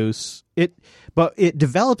OpenSUSE. But it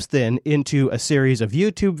develops then into a series of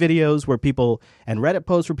YouTube videos where people, and Reddit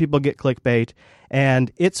posts where people get clickbait,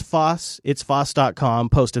 and it's Foss.com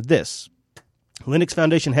posted this. Linux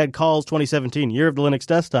Foundation head calls 2017 year of the Linux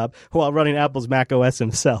desktop while running Apple's Mac OS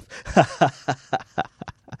himself.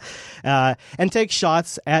 And takes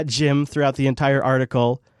shots at Jim throughout the entire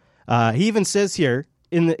article. He even says here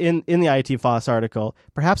in the IT Foss article,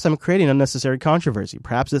 perhaps I'm creating unnecessary controversy.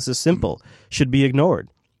 Perhaps this is simple, should be ignored.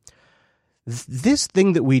 This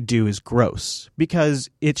thing that we do is gross because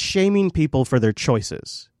it's shaming people for their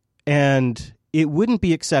choices. And it wouldn't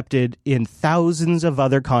be accepted in thousands of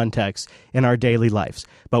other contexts in our daily lives.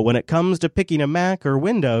 But when it comes to picking a Mac or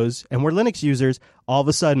Windows, and we're Linux users, all of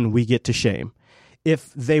a sudden we get to shame.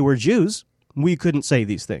 If they were Jews, we couldn't say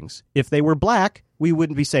these things. If they were black, we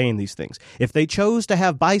wouldn't be saying these things. If they chose to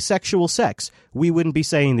have bisexual sex, we wouldn't be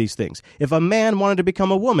saying these things. If a man wanted to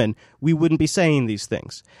become a woman, we wouldn't be saying these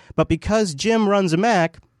things. But because Jim runs a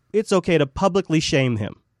Mac, it's okay to publicly shame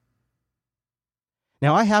him.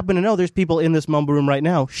 Now, I happen to know there's people in this mumble room right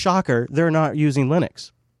now, shocker, they're not using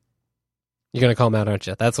Linux. You're going to call them out, aren't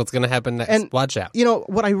you? That's what's going to happen next. And, watch out. You know,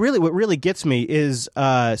 what really gets me is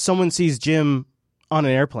someone sees Jim on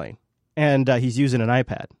an airplane, and he's using an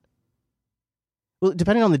iPad. Well,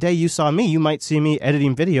 depending on the day you saw me, you might see me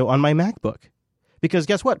editing video on my MacBook. Because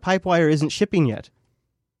guess what? Pipewire isn't shipping yet.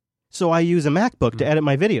 So I use a MacBook to edit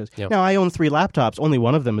my videos. Yep. Now, I own 3 laptops. Only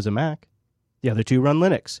one of them is a Mac. The other 2 run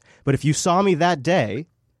Linux. But if you saw me that day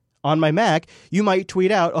on my Mac, you might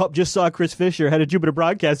tweet out, oh, just saw Chris Fisher, head of Jupiter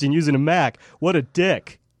Broadcasting, using a Mac. What a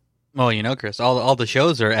dick. Well, you know, Chris, all the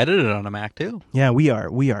shows are edited on a Mac, too. Yeah, we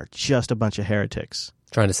are just a bunch of heretics.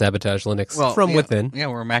 Trying to sabotage Linux from within. Yeah,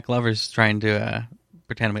 we're Mac lovers trying to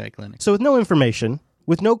pretend we like Linux. So with no information,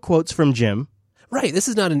 with no quotes from Jim. Right, this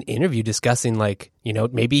is not an interview discussing, like, you know,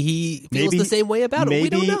 maybe he feels the same way about it. We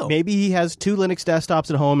don't know. Maybe he has 2 Linux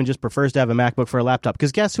desktops at home and just prefers to have a MacBook for a laptop.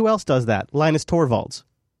 Because guess who else does that? Linus Torvalds.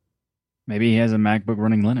 Maybe he has a MacBook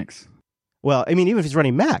running Linux. Well, I mean, even if he's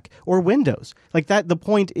running Mac or Windows. Like that, the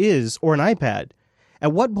point is, or an iPad,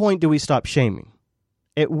 at what point do we stop shaming?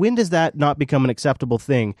 When does that not become an acceptable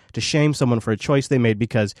thing to shame someone for a choice they made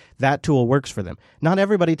because that tool works for them? Not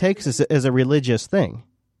everybody takes this as a religious thing.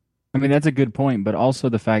 I mean, that's a good point, but also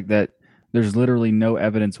the fact that there's literally no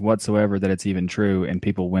evidence whatsoever that it's even true, and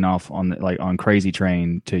people went off on Crazy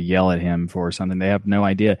Train to yell at him for something. They have no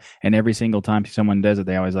idea, and every single time someone does it,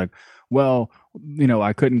 they always like, well, you know,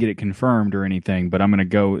 I couldn't get it confirmed or anything, but I'm going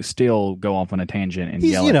to still go off on a tangent and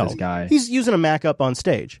yell at this guy. He's using a Mac up on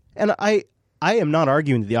stage, and I am not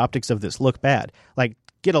arguing that the optics of this look bad. Like,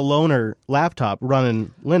 get a loaner laptop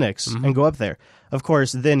running Linux and go up there. Of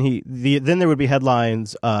course, then there would be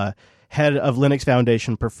headlines, head of Linux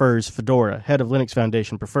Foundation prefers Fedora, head of Linux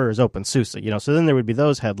Foundation prefers OpenSUSE, you know, so then there would be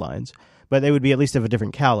those headlines, but they would be at least of a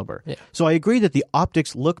different caliber. Yeah. So I agree that the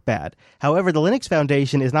optics look bad. However, the Linux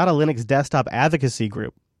Foundation is not a Linux desktop advocacy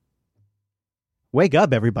group. Wake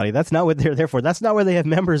up, everybody. That's not what they're there for. That's not where they have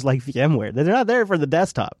members like VMware. They're not there for the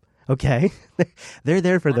desktop, okay? They're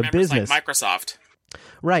there for the business. Like Microsoft.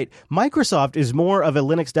 Right. Microsoft is more of a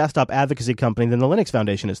Linux desktop advocacy company than the Linux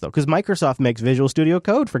Foundation is, though, because Microsoft makes Visual Studio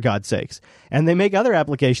Code, for God's sakes, and they make other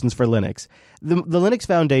applications for Linux. The Linux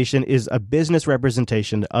Foundation is a business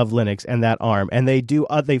representation of Linux and that arm, and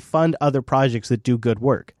they fund other projects that do good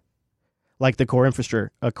work, like the Core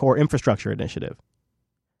Infrastructure Initiative.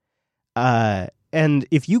 And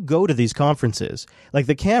if you go to these conferences, like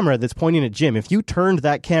the camera that's pointing at Jim, if you turned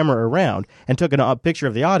that camera around and took a picture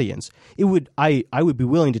of the audience, I would be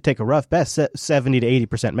willing to take a rough bet 70 to 80%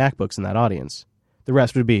 MacBooks in that audience. The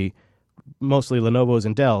rest would be mostly Lenovo's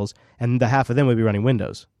and Dell's, and the half of them would be running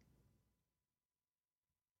Windows.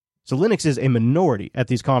 So Linux is a minority at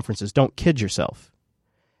these conferences. Don't kid yourself.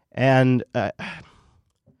 And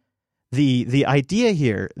the idea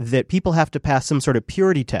here that people have to pass some sort of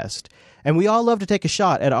purity test, and we all love to take a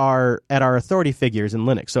shot at our authority figures in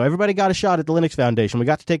Linux. So everybody got a shot at the Linux Foundation. We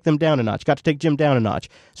got to take them down a notch. Got to take Jim down a notch.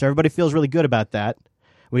 So everybody feels really good about that.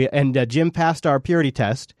 Jim passed our purity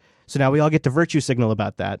test. So now we all get to virtue signal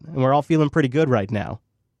about that, and we're all feeling pretty good right now.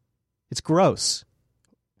 It's gross,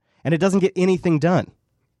 and it doesn't get anything done.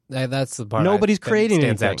 That's the part. Nobody's creating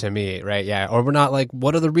anything. Stands out to me, right? Yeah, or we're not like,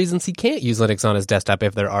 what are the reasons he can't use Linux on his desktop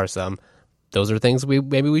if there are some? Those are things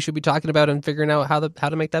maybe we should be talking about and figuring out how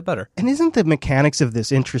to make that better. And isn't the mechanics of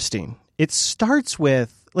this interesting? It starts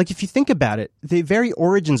with, like, if you think about it, the very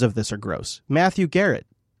origins of this are gross. Matthew Garrett,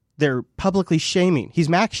 they're publicly shaming. He's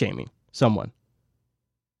Mac shaming someone.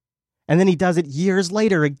 And then he does it years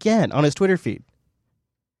later again on his Twitter feed.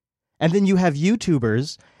 And then you have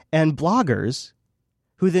YouTubers and bloggers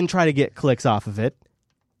who then try to get clicks off of it.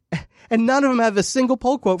 And none of them have a single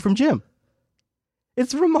pull quote from Jim.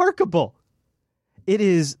 It's remarkable. It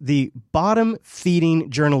is the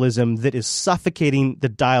bottom-feeding journalism that is suffocating the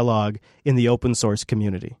dialogue in the open source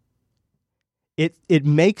community. It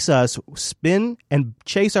makes us spin and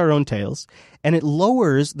chase our own tails, and it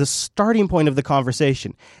lowers the starting point of the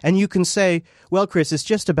conversation. And you can say, well, Chris, it's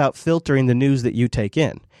just about filtering the news that you take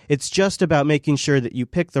in. It's just about making sure that you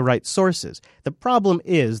pick the right sources. The problem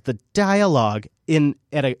is the dialogue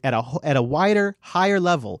at a wider, higher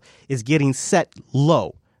level is getting set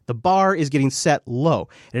low. The bar is getting set low.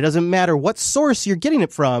 And it doesn't matter what source you're getting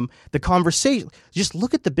it from, the conversation. Just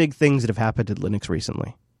look at the big things that have happened at Linux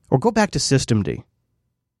recently. Or go back to Systemd.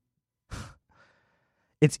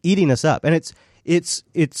 It's eating us up. And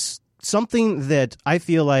it's something that I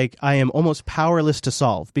feel like I am almost powerless to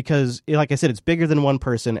solve because, like I said, it's bigger than one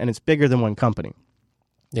person and it's bigger than one company.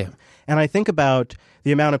 Yeah. And I think about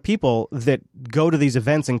the amount of people that go to these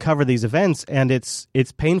events and cover these events, and it's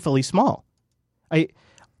painfully small.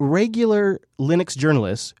 Regular Linux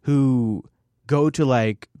journalists who go to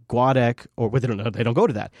like GUADEC, or they don't go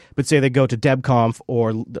to that, but say they go to DebConf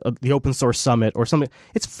or the Open Source Summit or something,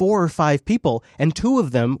 it's 4 or 5 people, and 2 of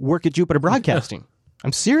them work at Jupiter Broadcasting.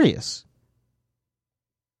 I'm serious.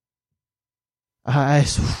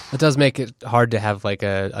 It does make it hard to have like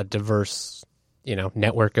a diverse,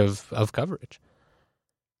 network of coverage.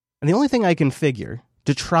 And the only thing I can figure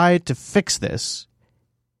to try to fix this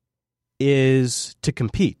is to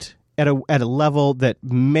compete at a level that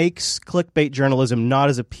makes clickbait journalism not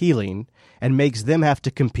as appealing and makes them have to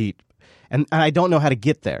compete. And I don't know how to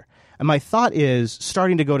get there. And my thought is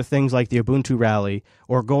starting to go to things like the Ubuntu Rally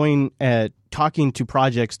or going talking to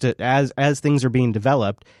projects as things are being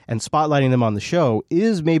developed and spotlighting them on the show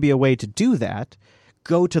is maybe a way to do that.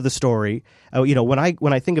 Go to the story. When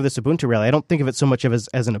I think of this Ubuntu Rally, I don't think of it so much as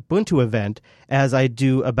an Ubuntu event as I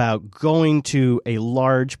do about going to a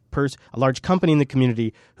large company in the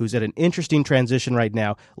community who's at an interesting transition right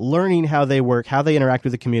now, learning how they work, how they interact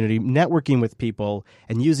with the community, networking with people,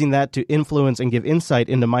 and using that to influence and give insight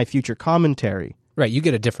into my future commentary. Right, you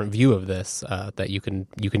get a different view of this that you can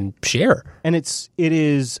share, and it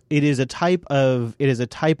is a type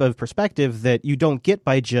of perspective that you don't get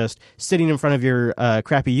by just sitting in front of your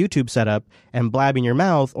crappy YouTube setup and blabbing your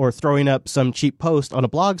mouth or throwing up some cheap post on a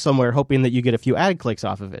blog somewhere, hoping that you get a few ad clicks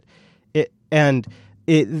off of it.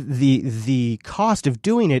 The cost of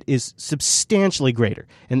doing it is substantially greater,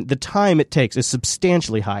 and the time it takes is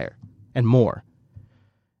substantially higher and more.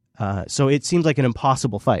 So it seems like an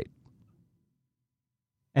impossible fight.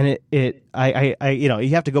 And you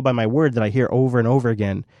have to go by my word that I hear over and over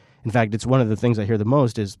again. In fact, it's one of the things I hear the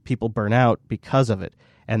most is people burn out because of it,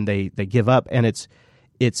 and they give up. And it's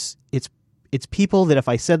people that if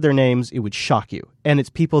I said their names, it would shock you. And it's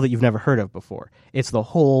people that you've never heard of before. It's the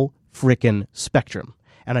whole frickin' spectrum.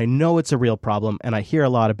 And I know it's a real problem, and I hear a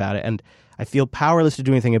lot about it, and I feel powerless to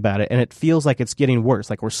do anything about it. And it feels like it's getting worse,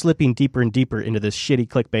 like we're slipping deeper and deeper into this shitty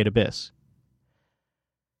clickbait abyss.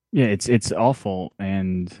 Yeah, it's awful,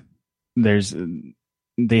 and there's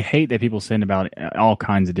the hate that people send about all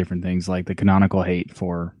kinds of different things, like the canonical hate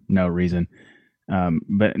for no reason.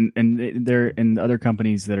 But there and other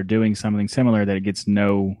companies that are doing something similar that it gets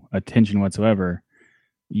no attention whatsoever,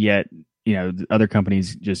 yet other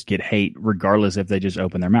companies just get hate regardless if they just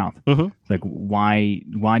open their mouth. Mm-hmm. Like why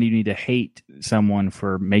do you need to hate someone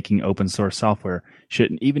for making open source software?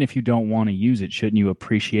 Even if you don't want to use it, shouldn't you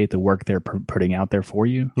appreciate the work they're putting out there for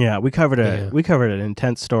you? Yeah, we covered an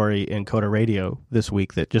intense story in Coda Radio this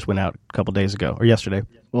week that just went out a couple days ago or yesterday.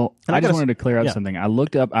 Well, I just wanted to clear up something. I've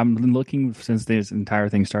been looking since this entire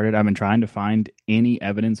thing started. I've been trying to find any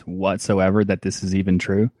evidence whatsoever that this is even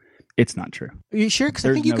true. It's not true. Are you sure? Because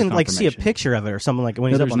I think you can see a picture of it or something like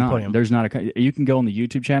when he's up on the podium. There's not you can go on the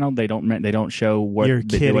YouTube channel. They don't show what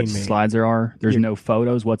slides there are. There's no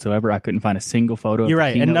photos whatsoever. I couldn't find a single photo. You're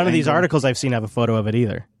right, and none of these articles I've seen have a photo of it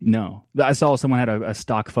either. No, I saw someone had a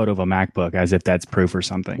stock photo of a MacBook as if that's proof or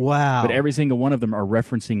something. Wow! But every single one of them are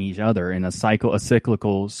referencing each other in a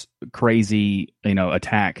cyclical crazy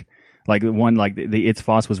attack. Like the one the It's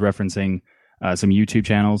Foss was referencing. Some YouTube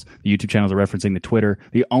channels. The YouTube channels are referencing the Twitter.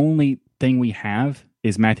 The only thing we have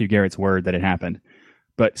is Matthew Garrett's word that it happened.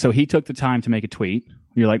 But so he took the time to make a tweet.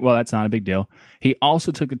 You're like, well, that's not a big deal. He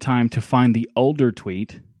also took the time to find the older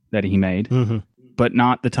tweet that he made, but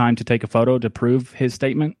not the time to take a photo to prove his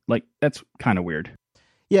statement. Like, that's kind of weird.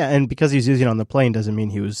 Yeah, and because he's using it on the plane doesn't mean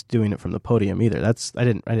he was doing it from the podium either. I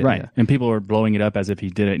didn't. Right, and people are blowing it up as if he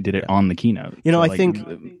did it on the keynote.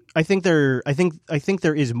 I think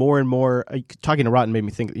there is more and more. Talking to Rotten made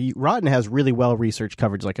me think. Rotten has really well researched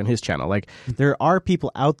coverage, like on his channel. Like there are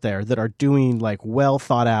people out there that are doing like well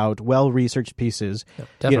thought out, well researched pieces. Yeah,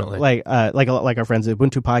 definitely, like our friends at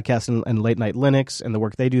Ubuntu Podcast and Late Night Linux and the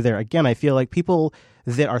work they do there. Again, I feel like people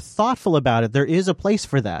that are thoughtful about it, there is a place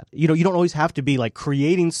for that. You don't always have to be like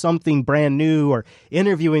creating something brand new or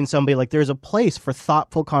interviewing somebody. Like there's a place for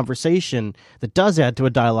thoughtful conversation that does add to a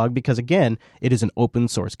dialogue because, again, it is an open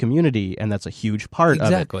source community and that's a huge part of it.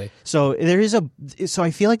 Exactly. So so I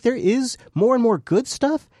feel like there is more and more good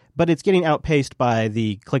stuff, but it's getting outpaced by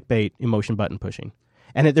the clickbait emotion button pushing.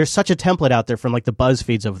 And there's such a template out there from like the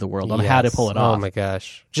BuzzFeeds of the world on how to pull it off. Oh my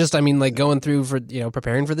gosh! Just like going through for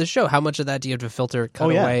preparing for this show. How much of that do you have to filter,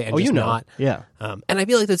 cut away, and just not? Yeah. And I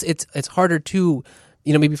feel like it's harder to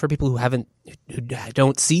maybe for people who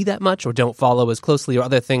don't see that much or don't follow as closely or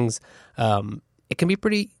other things. It can be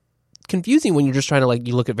pretty confusing when you're just trying to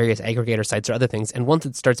you look at various aggregator sites or other things, and once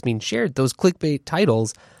it starts being shared, those clickbait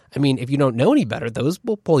titles. I mean, if you don't know any better, those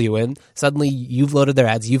will pull you in. Suddenly, you've loaded their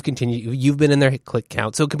ads, you've continued, you've been in their click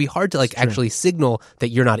count. So it can be hard to actually signal that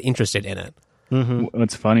you're not interested in it. Mm-hmm.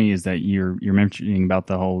 What's funny is that you're mentioning about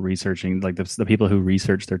the whole researching, like the people who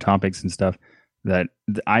research their topics and stuff. That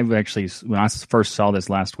I've actually, when I first saw this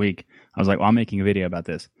last week, I was like, well, I'm making a video about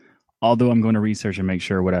this. Although I'm going to research and make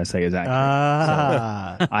sure what I say is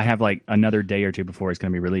accurate. So I have another day or two before it's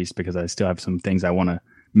going to be released because I still have some things I want to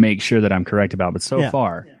make sure that I'm correct about. But so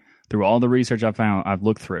far, through all the research I've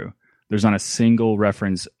looked through, there's not a single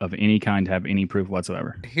reference of any kind to have any proof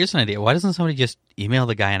whatsoever. Here's an idea. Why doesn't somebody just email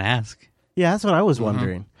the guy and ask? Yeah, that's what I was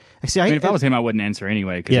wondering. See, if I was him, I wouldn't answer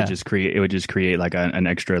anyway because it would just create like an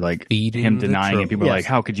extra him denying it. People are like,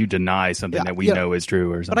 how could you deny something that we know is true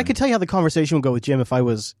or something? But I could tell you how the conversation would go with Jim if I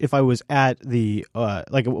was at the one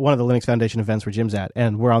of the Linux Foundation events where Jim's at,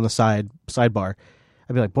 and we're on the sidebar.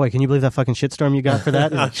 I'd be like, boy, can you believe that fucking shitstorm you got for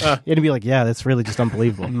that? And it'd be like, yeah, that's really just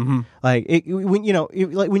unbelievable. Like when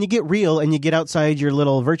you get real and you get outside your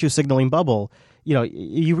little virtue signaling bubble,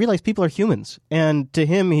 you realize people are humans. And to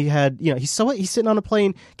him, he's sitting on a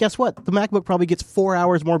plane. Guess what? The MacBook probably gets 4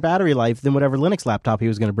 hours more battery life than whatever Linux laptop he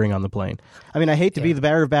was going to bring on the plane. I mean, I hate to be the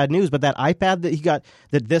bearer of bad news, but that iPad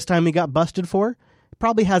that this time he got busted for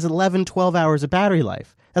probably has 11, 12 hours of battery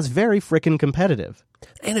life. That's very frickin' competitive.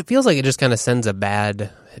 And it feels like it just kind of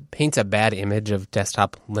paints a bad image of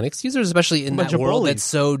desktop Linux users, especially in that world that's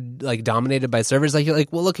so dominated by servers. You're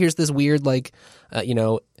like, well, look, here's this weird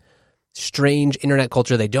strange internet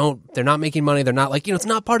culture. They're not making money. They're not it's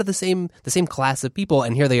not part of the same class of people.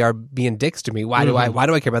 And here they are being dicks to me. Why do I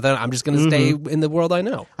care about that? I'm just going to stay in the world I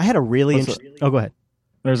know. I had a really interesting. Oh, go ahead.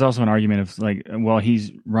 There's also an argument of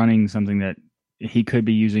he's running something that he could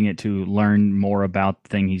be using it to learn more about the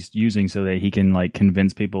thing he's using so that he can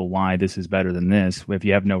convince people why this is better than this. If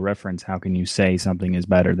you have no reference, how can you say something is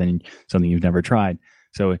better than something you've never tried?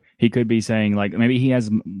 So he could be saying maybe he has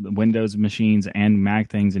Windows machines and Mac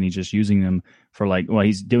things and he's just using them for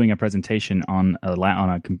he's doing a presentation on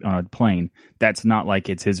a plane. That's not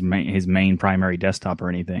it's his main primary desktop or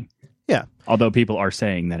anything. Yeah. Although people are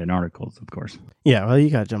saying that in articles, of course. Yeah, well, you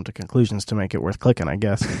got to jump to conclusions to make it worth clicking, I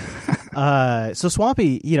guess. So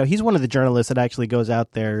Swampy, he's one of the journalists that actually goes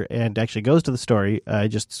out there and actually goes to the story.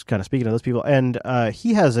 Just kind of speaking to those people, and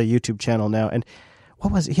he has a YouTube channel now. And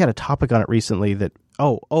what was it? He had a topic on it recently that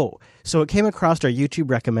so it came across our YouTube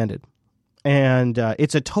recommended, and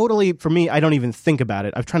it's a totally, for me, I don't even think about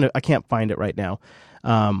it. I can't find it right now,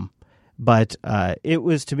 but it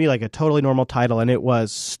was to me like a totally normal title, and it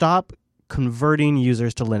was "Stop Converting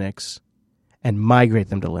Users to Linux and Migrate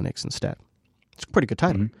Them to Linux Instead." It's a pretty good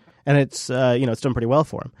title. Mm-hmm. And it's it's done pretty well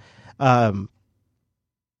for him.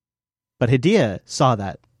 But Hidea saw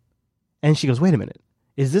that, and she goes, "Wait a minute,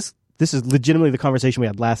 is this is legitimately the conversation we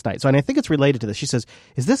had last night?" So, and I think it's related to this. She says,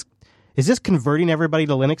 "Is this converting everybody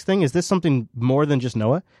to Linux thing? Is this something more than just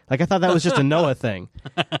Noah? Like, I thought that was just a Noah thing."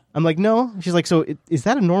 I'm like, "No." She's like, "So is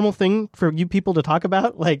that a normal thing for you people to talk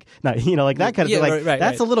about? Like, not like that kind of thing? Like,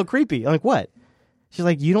 that's a little creepy." I'm like, "What?" She's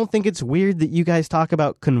like, "You don't think it's weird that you guys talk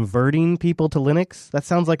about converting people to Linux? That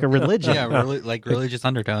sounds like a religion." Yeah, like religious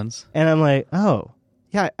undertones. And I'm like, "Oh,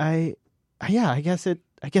 yeah, I guess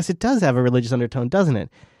it does have a religious undertone, doesn't it?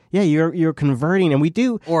 Yeah, you're converting, and we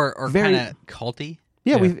do or kind of culty."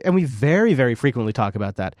 Yeah, we very, very frequently talk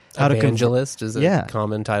about that. Evangelist is a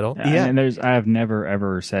common title. Yeah, and I have never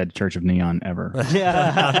ever said Church of Neon ever.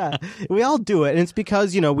 Yeah, we all do it, and it's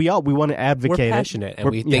because we want to advocate. We're passionate, and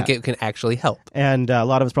we think it can actually help. And a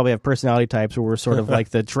lot of us probably have personality types where we're sort of like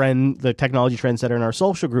the technology trendsetter in our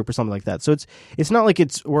social group or something like that. So it's not like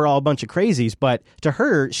we're all a bunch of crazies, but to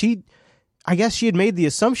her, I guess she had made the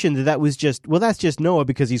assumption that was that's just Noah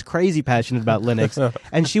because he's crazy passionate about Linux.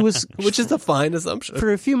 And she was... Which is a fine assumption.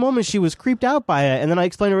 For a few moments, she was creeped out by it. And then I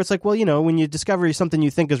explained to her, it's like, well, when you discover something you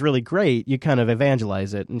think is really great, you kind of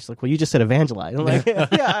evangelize it. And she's like, well, you just said evangelize. I'm like,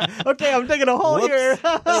 yeah, okay, I'm digging a hole here.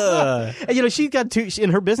 And, she's got in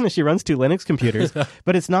her business, she runs 2 Linux computers.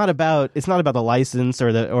 But it's not about the license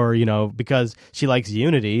or because she likes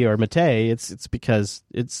Unity or Mate. It's because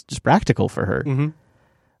it's just practical for her.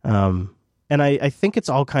 Mm-hmm. And I think it's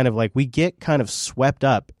all kind of like we get kind of swept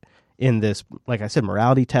up in this, like I said,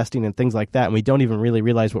 morality testing and things like that, and we don't even really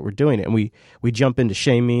realize what we're doing, and we jump into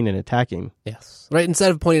shaming and attacking. Yes. Right, instead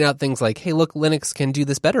of pointing out things like, hey, look, Linux can do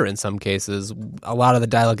this better in some cases, a lot of the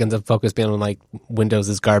dialogue ends up focused being on, like, Windows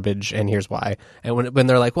is garbage, and here's why. And when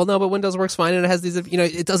they're like, well, no, but Windows works fine, and it has these,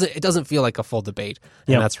 it doesn't feel like a full debate.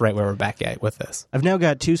 And that's right where we're back at with this. I've now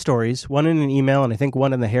got 2 stories, one in an email, and I think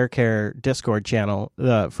one in the Hair Care Discord channel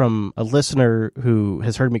from a listener who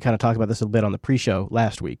has heard me kind of talk about this a bit on the pre-show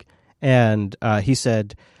last week. And he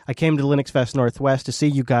said, I came to Linux Fest Northwest to see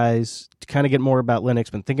you guys, to kind of get more about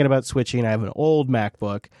Linux, been thinking about switching. I have an old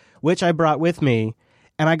MacBook, which I brought with me,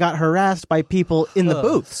 and I got harassed by people in the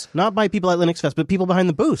booths. Not by people at Linux Fest, but people behind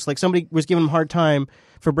the booths. Like somebody was giving him a hard time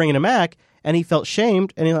for bringing a Mac, and he felt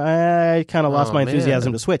shamed, and I kind of lost my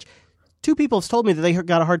enthusiasm to switch. 2 people have told me that they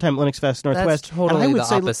got a hard time at Linux Fest Northwest. That's totally the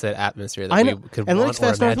opposite atmosphere that we could and want Linux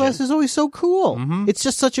Fest Northwest is always so cool. Mm-hmm. It's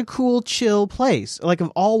just such a cool, chill place, like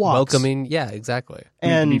of all walks. Welcoming, yeah, exactly.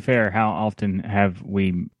 And to be fair, how often have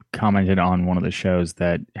we commented on one of the shows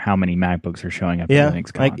that how many MacBooks are showing up at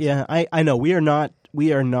Linux Cons? I know. We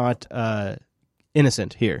are not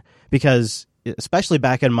innocent here because... especially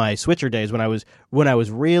back in my switcher days when I was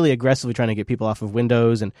really aggressively trying to get people off of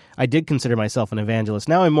Windows, and I did consider myself an evangelist.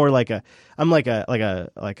 Now I'm more like what's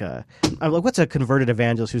a converted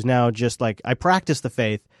evangelist who's now just like, I practice the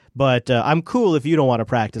faith, but I'm cool if you don't want to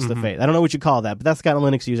practice the faith. I don't know what you call that, but that's the kind of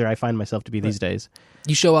Linux user I find myself to be these days.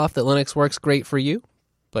 You show off that Linux works great for you,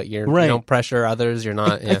 but you don't pressure others. You're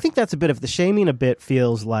not. I think that's a bit of the shaming. A bit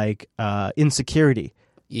feels like insecurity.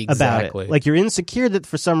 Exactly. About it. Like you're insecure that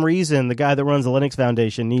for some reason the guy that runs the Linux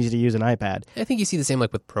Foundation needs to use an iPad. I think you see the same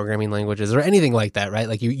like with programming languages or anything like that, right?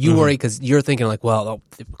 Like you worry because you're thinking like, well,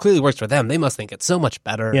 it clearly works for them. They must think it's so much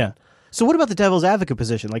better. Yeah. So what about the devil's advocate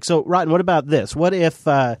position? Like, so Rotten, what about this? What if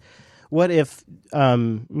a different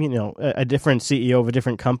CEO of a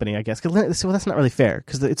different company, I guess, so that's not really fair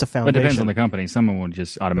because it's a foundation. But it depends on the company. Someone would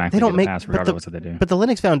just automatically get a pass regardless of what they do. But the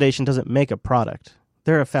Linux Foundation doesn't make a product.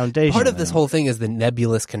 They're a foundation. Part of this whole thing is the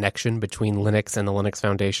nebulous connection between Linux and the Linux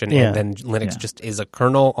Foundation, and then Linux just is a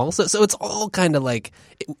kernel also. So it's all kind of like,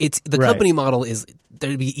 it's the company model is,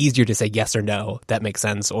 it'd be easier to say yes or no. That makes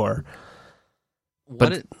sense. Or,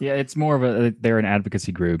 but it's more of they're an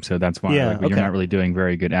advocacy group, so that's why you're not really doing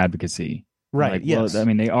very good advocacy. Right. Like, yes. Well, I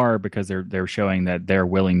mean, they are because they're showing that they're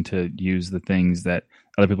willing to use the things that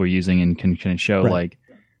other people are using and can show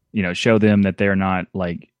show them that they're not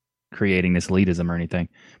like creating this elitism or anything.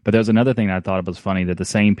 But there's another thing that I thought was funny, that the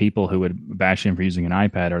same people who would bash him for using an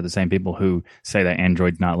iPad are the same people who say that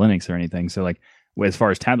Android's not Linux or anything. So like, as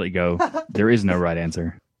far as tablet go, there is no right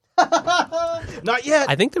answer. Not yet.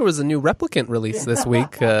 I think there was a new Replicant release this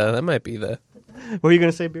week. That might be the... What were you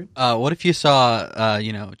going to say, Beard? What if you saw,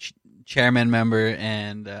 chairman member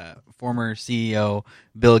and former CEO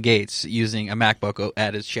Bill Gates using a MacBook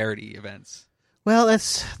at his charity events? Well,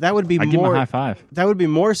 that would be I'd more. give him a high five. That would be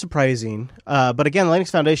more surprising. But again, Linux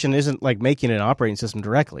Foundation isn't like making an operating system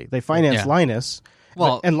directly. They finance Linus.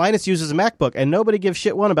 And Linus uses a MacBook, and nobody gives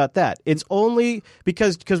shit one about that. It's only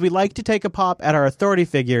because we like to take a pop at our authority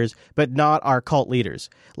figures, but not our cult leaders.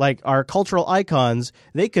 Like our cultural icons,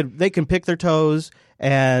 they can pick their toes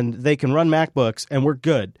and they can run MacBooks, and we're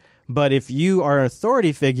good. But if you are an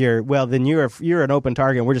authority figure, well, then you're an open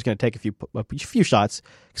target, and we're just going to take a few shots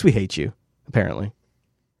because we hate you. Apparently,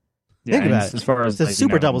 think about it. As far as it's a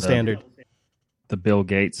super double standard. The Bill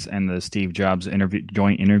Gates and the Steve Jobs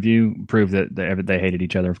joint interview proved that they hated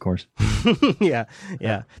each other. Of course. yeah,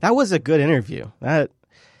 that was a good interview. Now,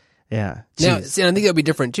 see, I think that would be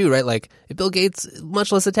different too, right? Like, if Bill Gates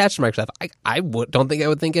much less attached to Microsoft, don't think I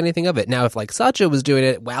would think anything of it. Now, if like Satya was doing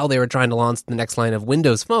it while they were trying to launch the next line of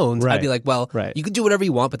Windows phones, I'd be like, well, you could do whatever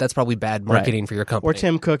you want, but that's probably bad marketing for your company. Or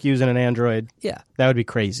Tim Cook using an Android. Yeah, that would be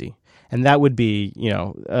crazy, and that would be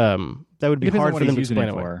that would be hard for them to explain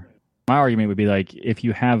away. My argument would be like, if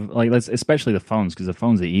you have especially the phones, because the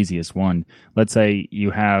phone's the easiest one. Let's say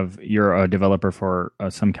you're a developer for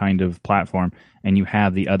some kind of platform, and you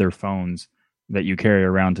have the other phones that you carry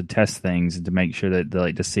around to test things and to make sure that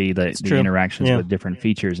to see the interactions with different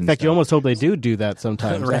features. In fact, you almost hope they do that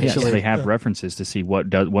sometimes. Right. Actually, they have references to see what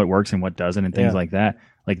works and what doesn't, and things like that.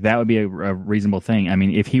 Like, that would be a reasonable thing. I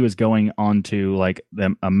mean, if he was going on to like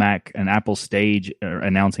an Apple stage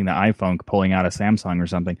announcing the iPhone, pulling out a Samsung or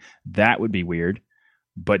something, that would be weird.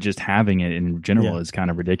 But just having it in general is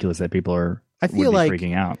kind of ridiculous that people would be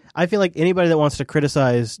freaking out. I feel like anybody that wants to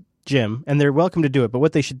criticize Jim, and they're welcome to do it, but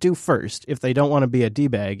what they should do first, if they don't want to be a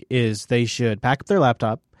D-bag, is they should pack up their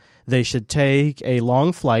laptop. They should take a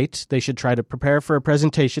long flight. They should try to prepare for a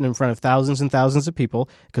presentation in front of thousands and thousands of people,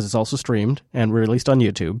 because it's also streamed and released on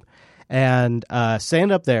YouTube, and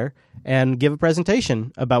stand up there and give a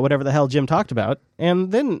presentation about whatever the hell Jim talked about,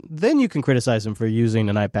 and then you can criticize him for using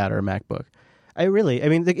an iPad or a MacBook. At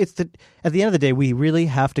the end of the day, we really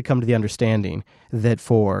have to come to the understanding that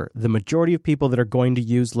for the majority of people that are going to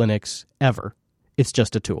use Linux ever, it's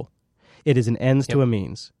just a tool. It is an ends to a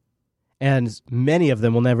means. And many of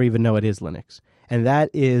them will never even know it is Linux. And that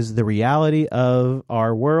is the reality of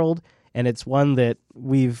our world. And it's one that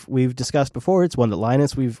we've discussed before. It's one that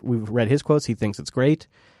Linus, we've read his quotes. He thinks it's great.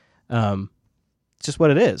 It's just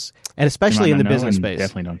what it is. And especially in the business space.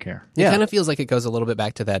 Definitely don't care. It kind of feels like it goes a little bit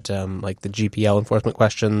back to that, like the GPL enforcement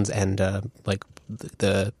questions and like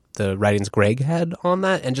the writings Greg had on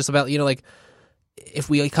that. And just about,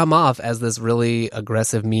 if we come off as this really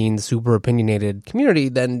aggressive, mean, super opinionated community,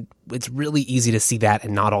 then it's really easy to see that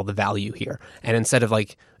and not all the value here. And instead of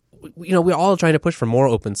we're all trying to push for more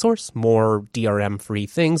open source, more DRM-free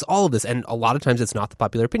things, all of this. And a lot of times it's not the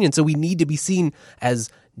popular opinion. So we need to be seen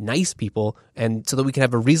as nice people, and so that we can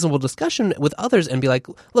have a reasonable discussion with others and be like,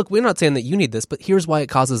 look, we're not saying that you need this, but here's why it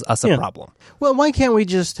causes us a problem. Well, why can't we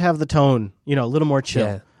just have the tone, a little more chill,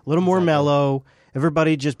 a little more mellow?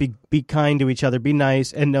 Everybody just be kind to each other, be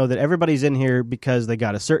nice, and know that everybody's in here because they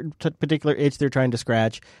got a certain particular itch they're trying to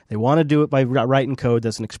scratch. They want to do it by writing code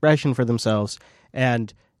that's an expression for themselves.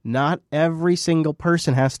 And not every single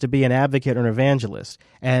person has to be an advocate or an evangelist.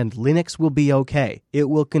 And Linux will be okay. It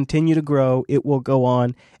will continue to grow. It will go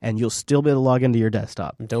on, and you'll still be able to log into your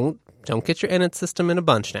desktop. Don't get your init system in a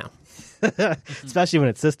bunch now. Especially when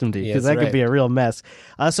it's systemd, because that could be a real mess.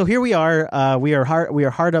 So here we are. We are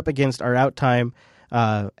hard up against our out time.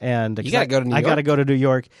 And you gotta go to New York. I gotta go to New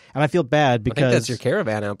York, and I feel bad because I think that's your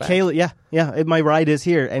caravan out back. Caleb, my ride is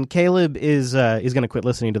here, and Caleb is going to quit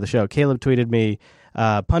listening to the show. Caleb tweeted me,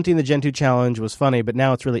 punting the Gen 2 challenge was funny, but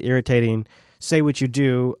now it's really irritating. Say what you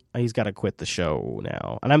do. He's got to quit the show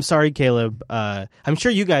now. And I'm sorry, Caleb. I'm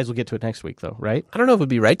sure you guys will get to it next week, though, right? I don't know if it would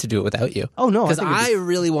be right to do it without you. Oh, no. Because I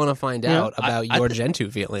really want to find out about your Gen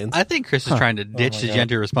 2 feelings. I think Chris is trying to ditch the Gen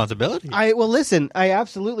 2 responsibility. Well, listen, I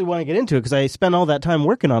absolutely want to get into it because I spent all that time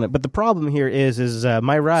working on it. But the problem here is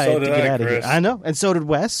my ride to get out of here. I know. And so did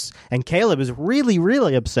Wes. And Caleb is really,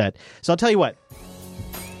 really upset. So I'll tell you what.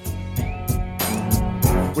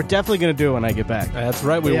 We're definitely going to do it when I get back. That's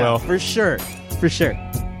right, we will. For sure.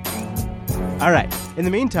 All right. In the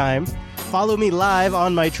meantime, follow me live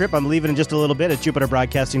on my trip. I'm leaving in just a little bit at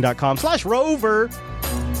jupiterbroadcasting.com/rover.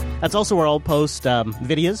 That's also where I'll post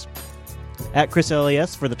videos. At Chris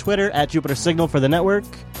LAS for the Twitter. At Jupiter Signal for the network.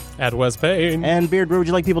 At Wes Payne. And Beard, where would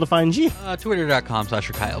you like people to find you?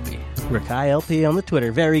 Twitter.com/RakaiLP. RakaiLP on the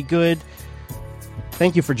Twitter. Very good.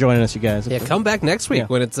 Thank you for joining us, you guys. Yeah, come back next week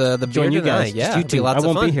when it's the Join you guys. Yeah, you too. lots I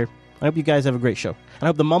won't of fun. be here. I hope you guys have a great show. I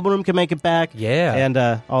hope the Mumble Room can make it back. Yeah. And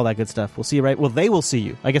all that good stuff. We'll see you well, they will see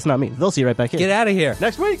you. I guess not me. They'll see you right back here. Get out of here.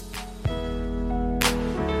 Next week.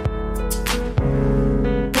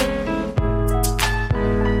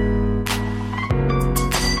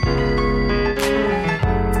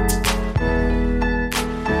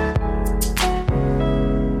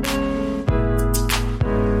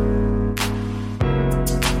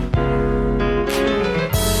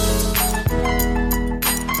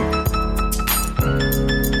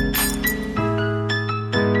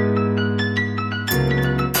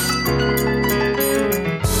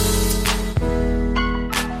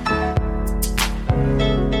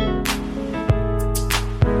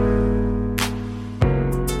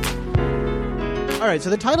 All right, so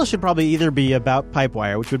the title should probably either be about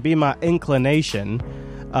Pipewire, which would be my inclination,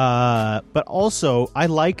 but also I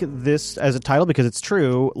like this as a title because it's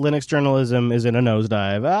true. Linux journalism is in a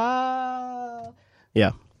nosedive.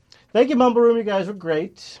 Yeah. Thank you, Mumble Room. You guys were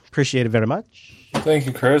great. Appreciate it very much. Thank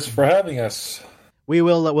you, Chris, for having us. We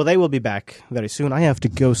will. Well, they will be back very soon. I have to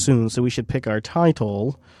go soon, so we should pick our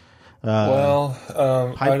title. I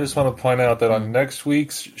just want to point out that on next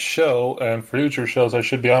week's show and future shows, I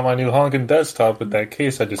should be on my new honking desktop with that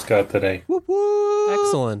case I just got today. Whoop, whoop.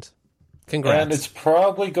 Excellent. Congrats. And it's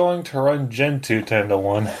probably going to run Gentoo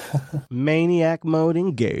 10-1. Maniac mode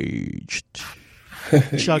engaged.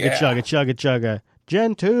 Chugga, chugga, chugga, chugga.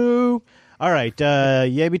 Gentoo. All right.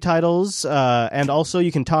 Yaby titles. And also,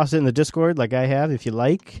 you can toss it in the Discord like I have if you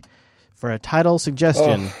like for a title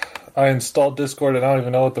suggestion. I installed Discord and I don't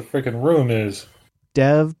even know what the freaking room is.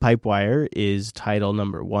 Dev Pipewire is title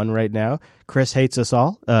number 1 right now. Chris Hates Us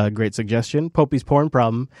All. Great suggestion. Popey's Porn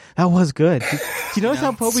Problem. That was good. Do you notice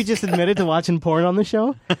how Popey just admitted to watching porn on the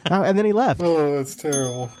show? And then he left. Oh, that's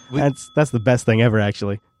terrible. That's the best thing ever,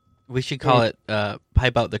 actually. We should call it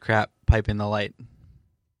Pipe Out the Crap, Pipe in the Light.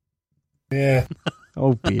 Yeah.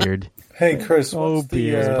 Oh, beard. Hey, Chris, what's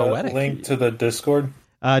beard. the link to the Discord?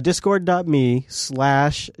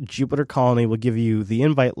 Discord.me/Jupiter Colony will give you the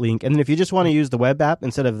invite link. And then if you just want to use the web app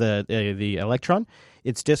instead of the Electron,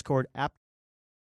 it's Discord app.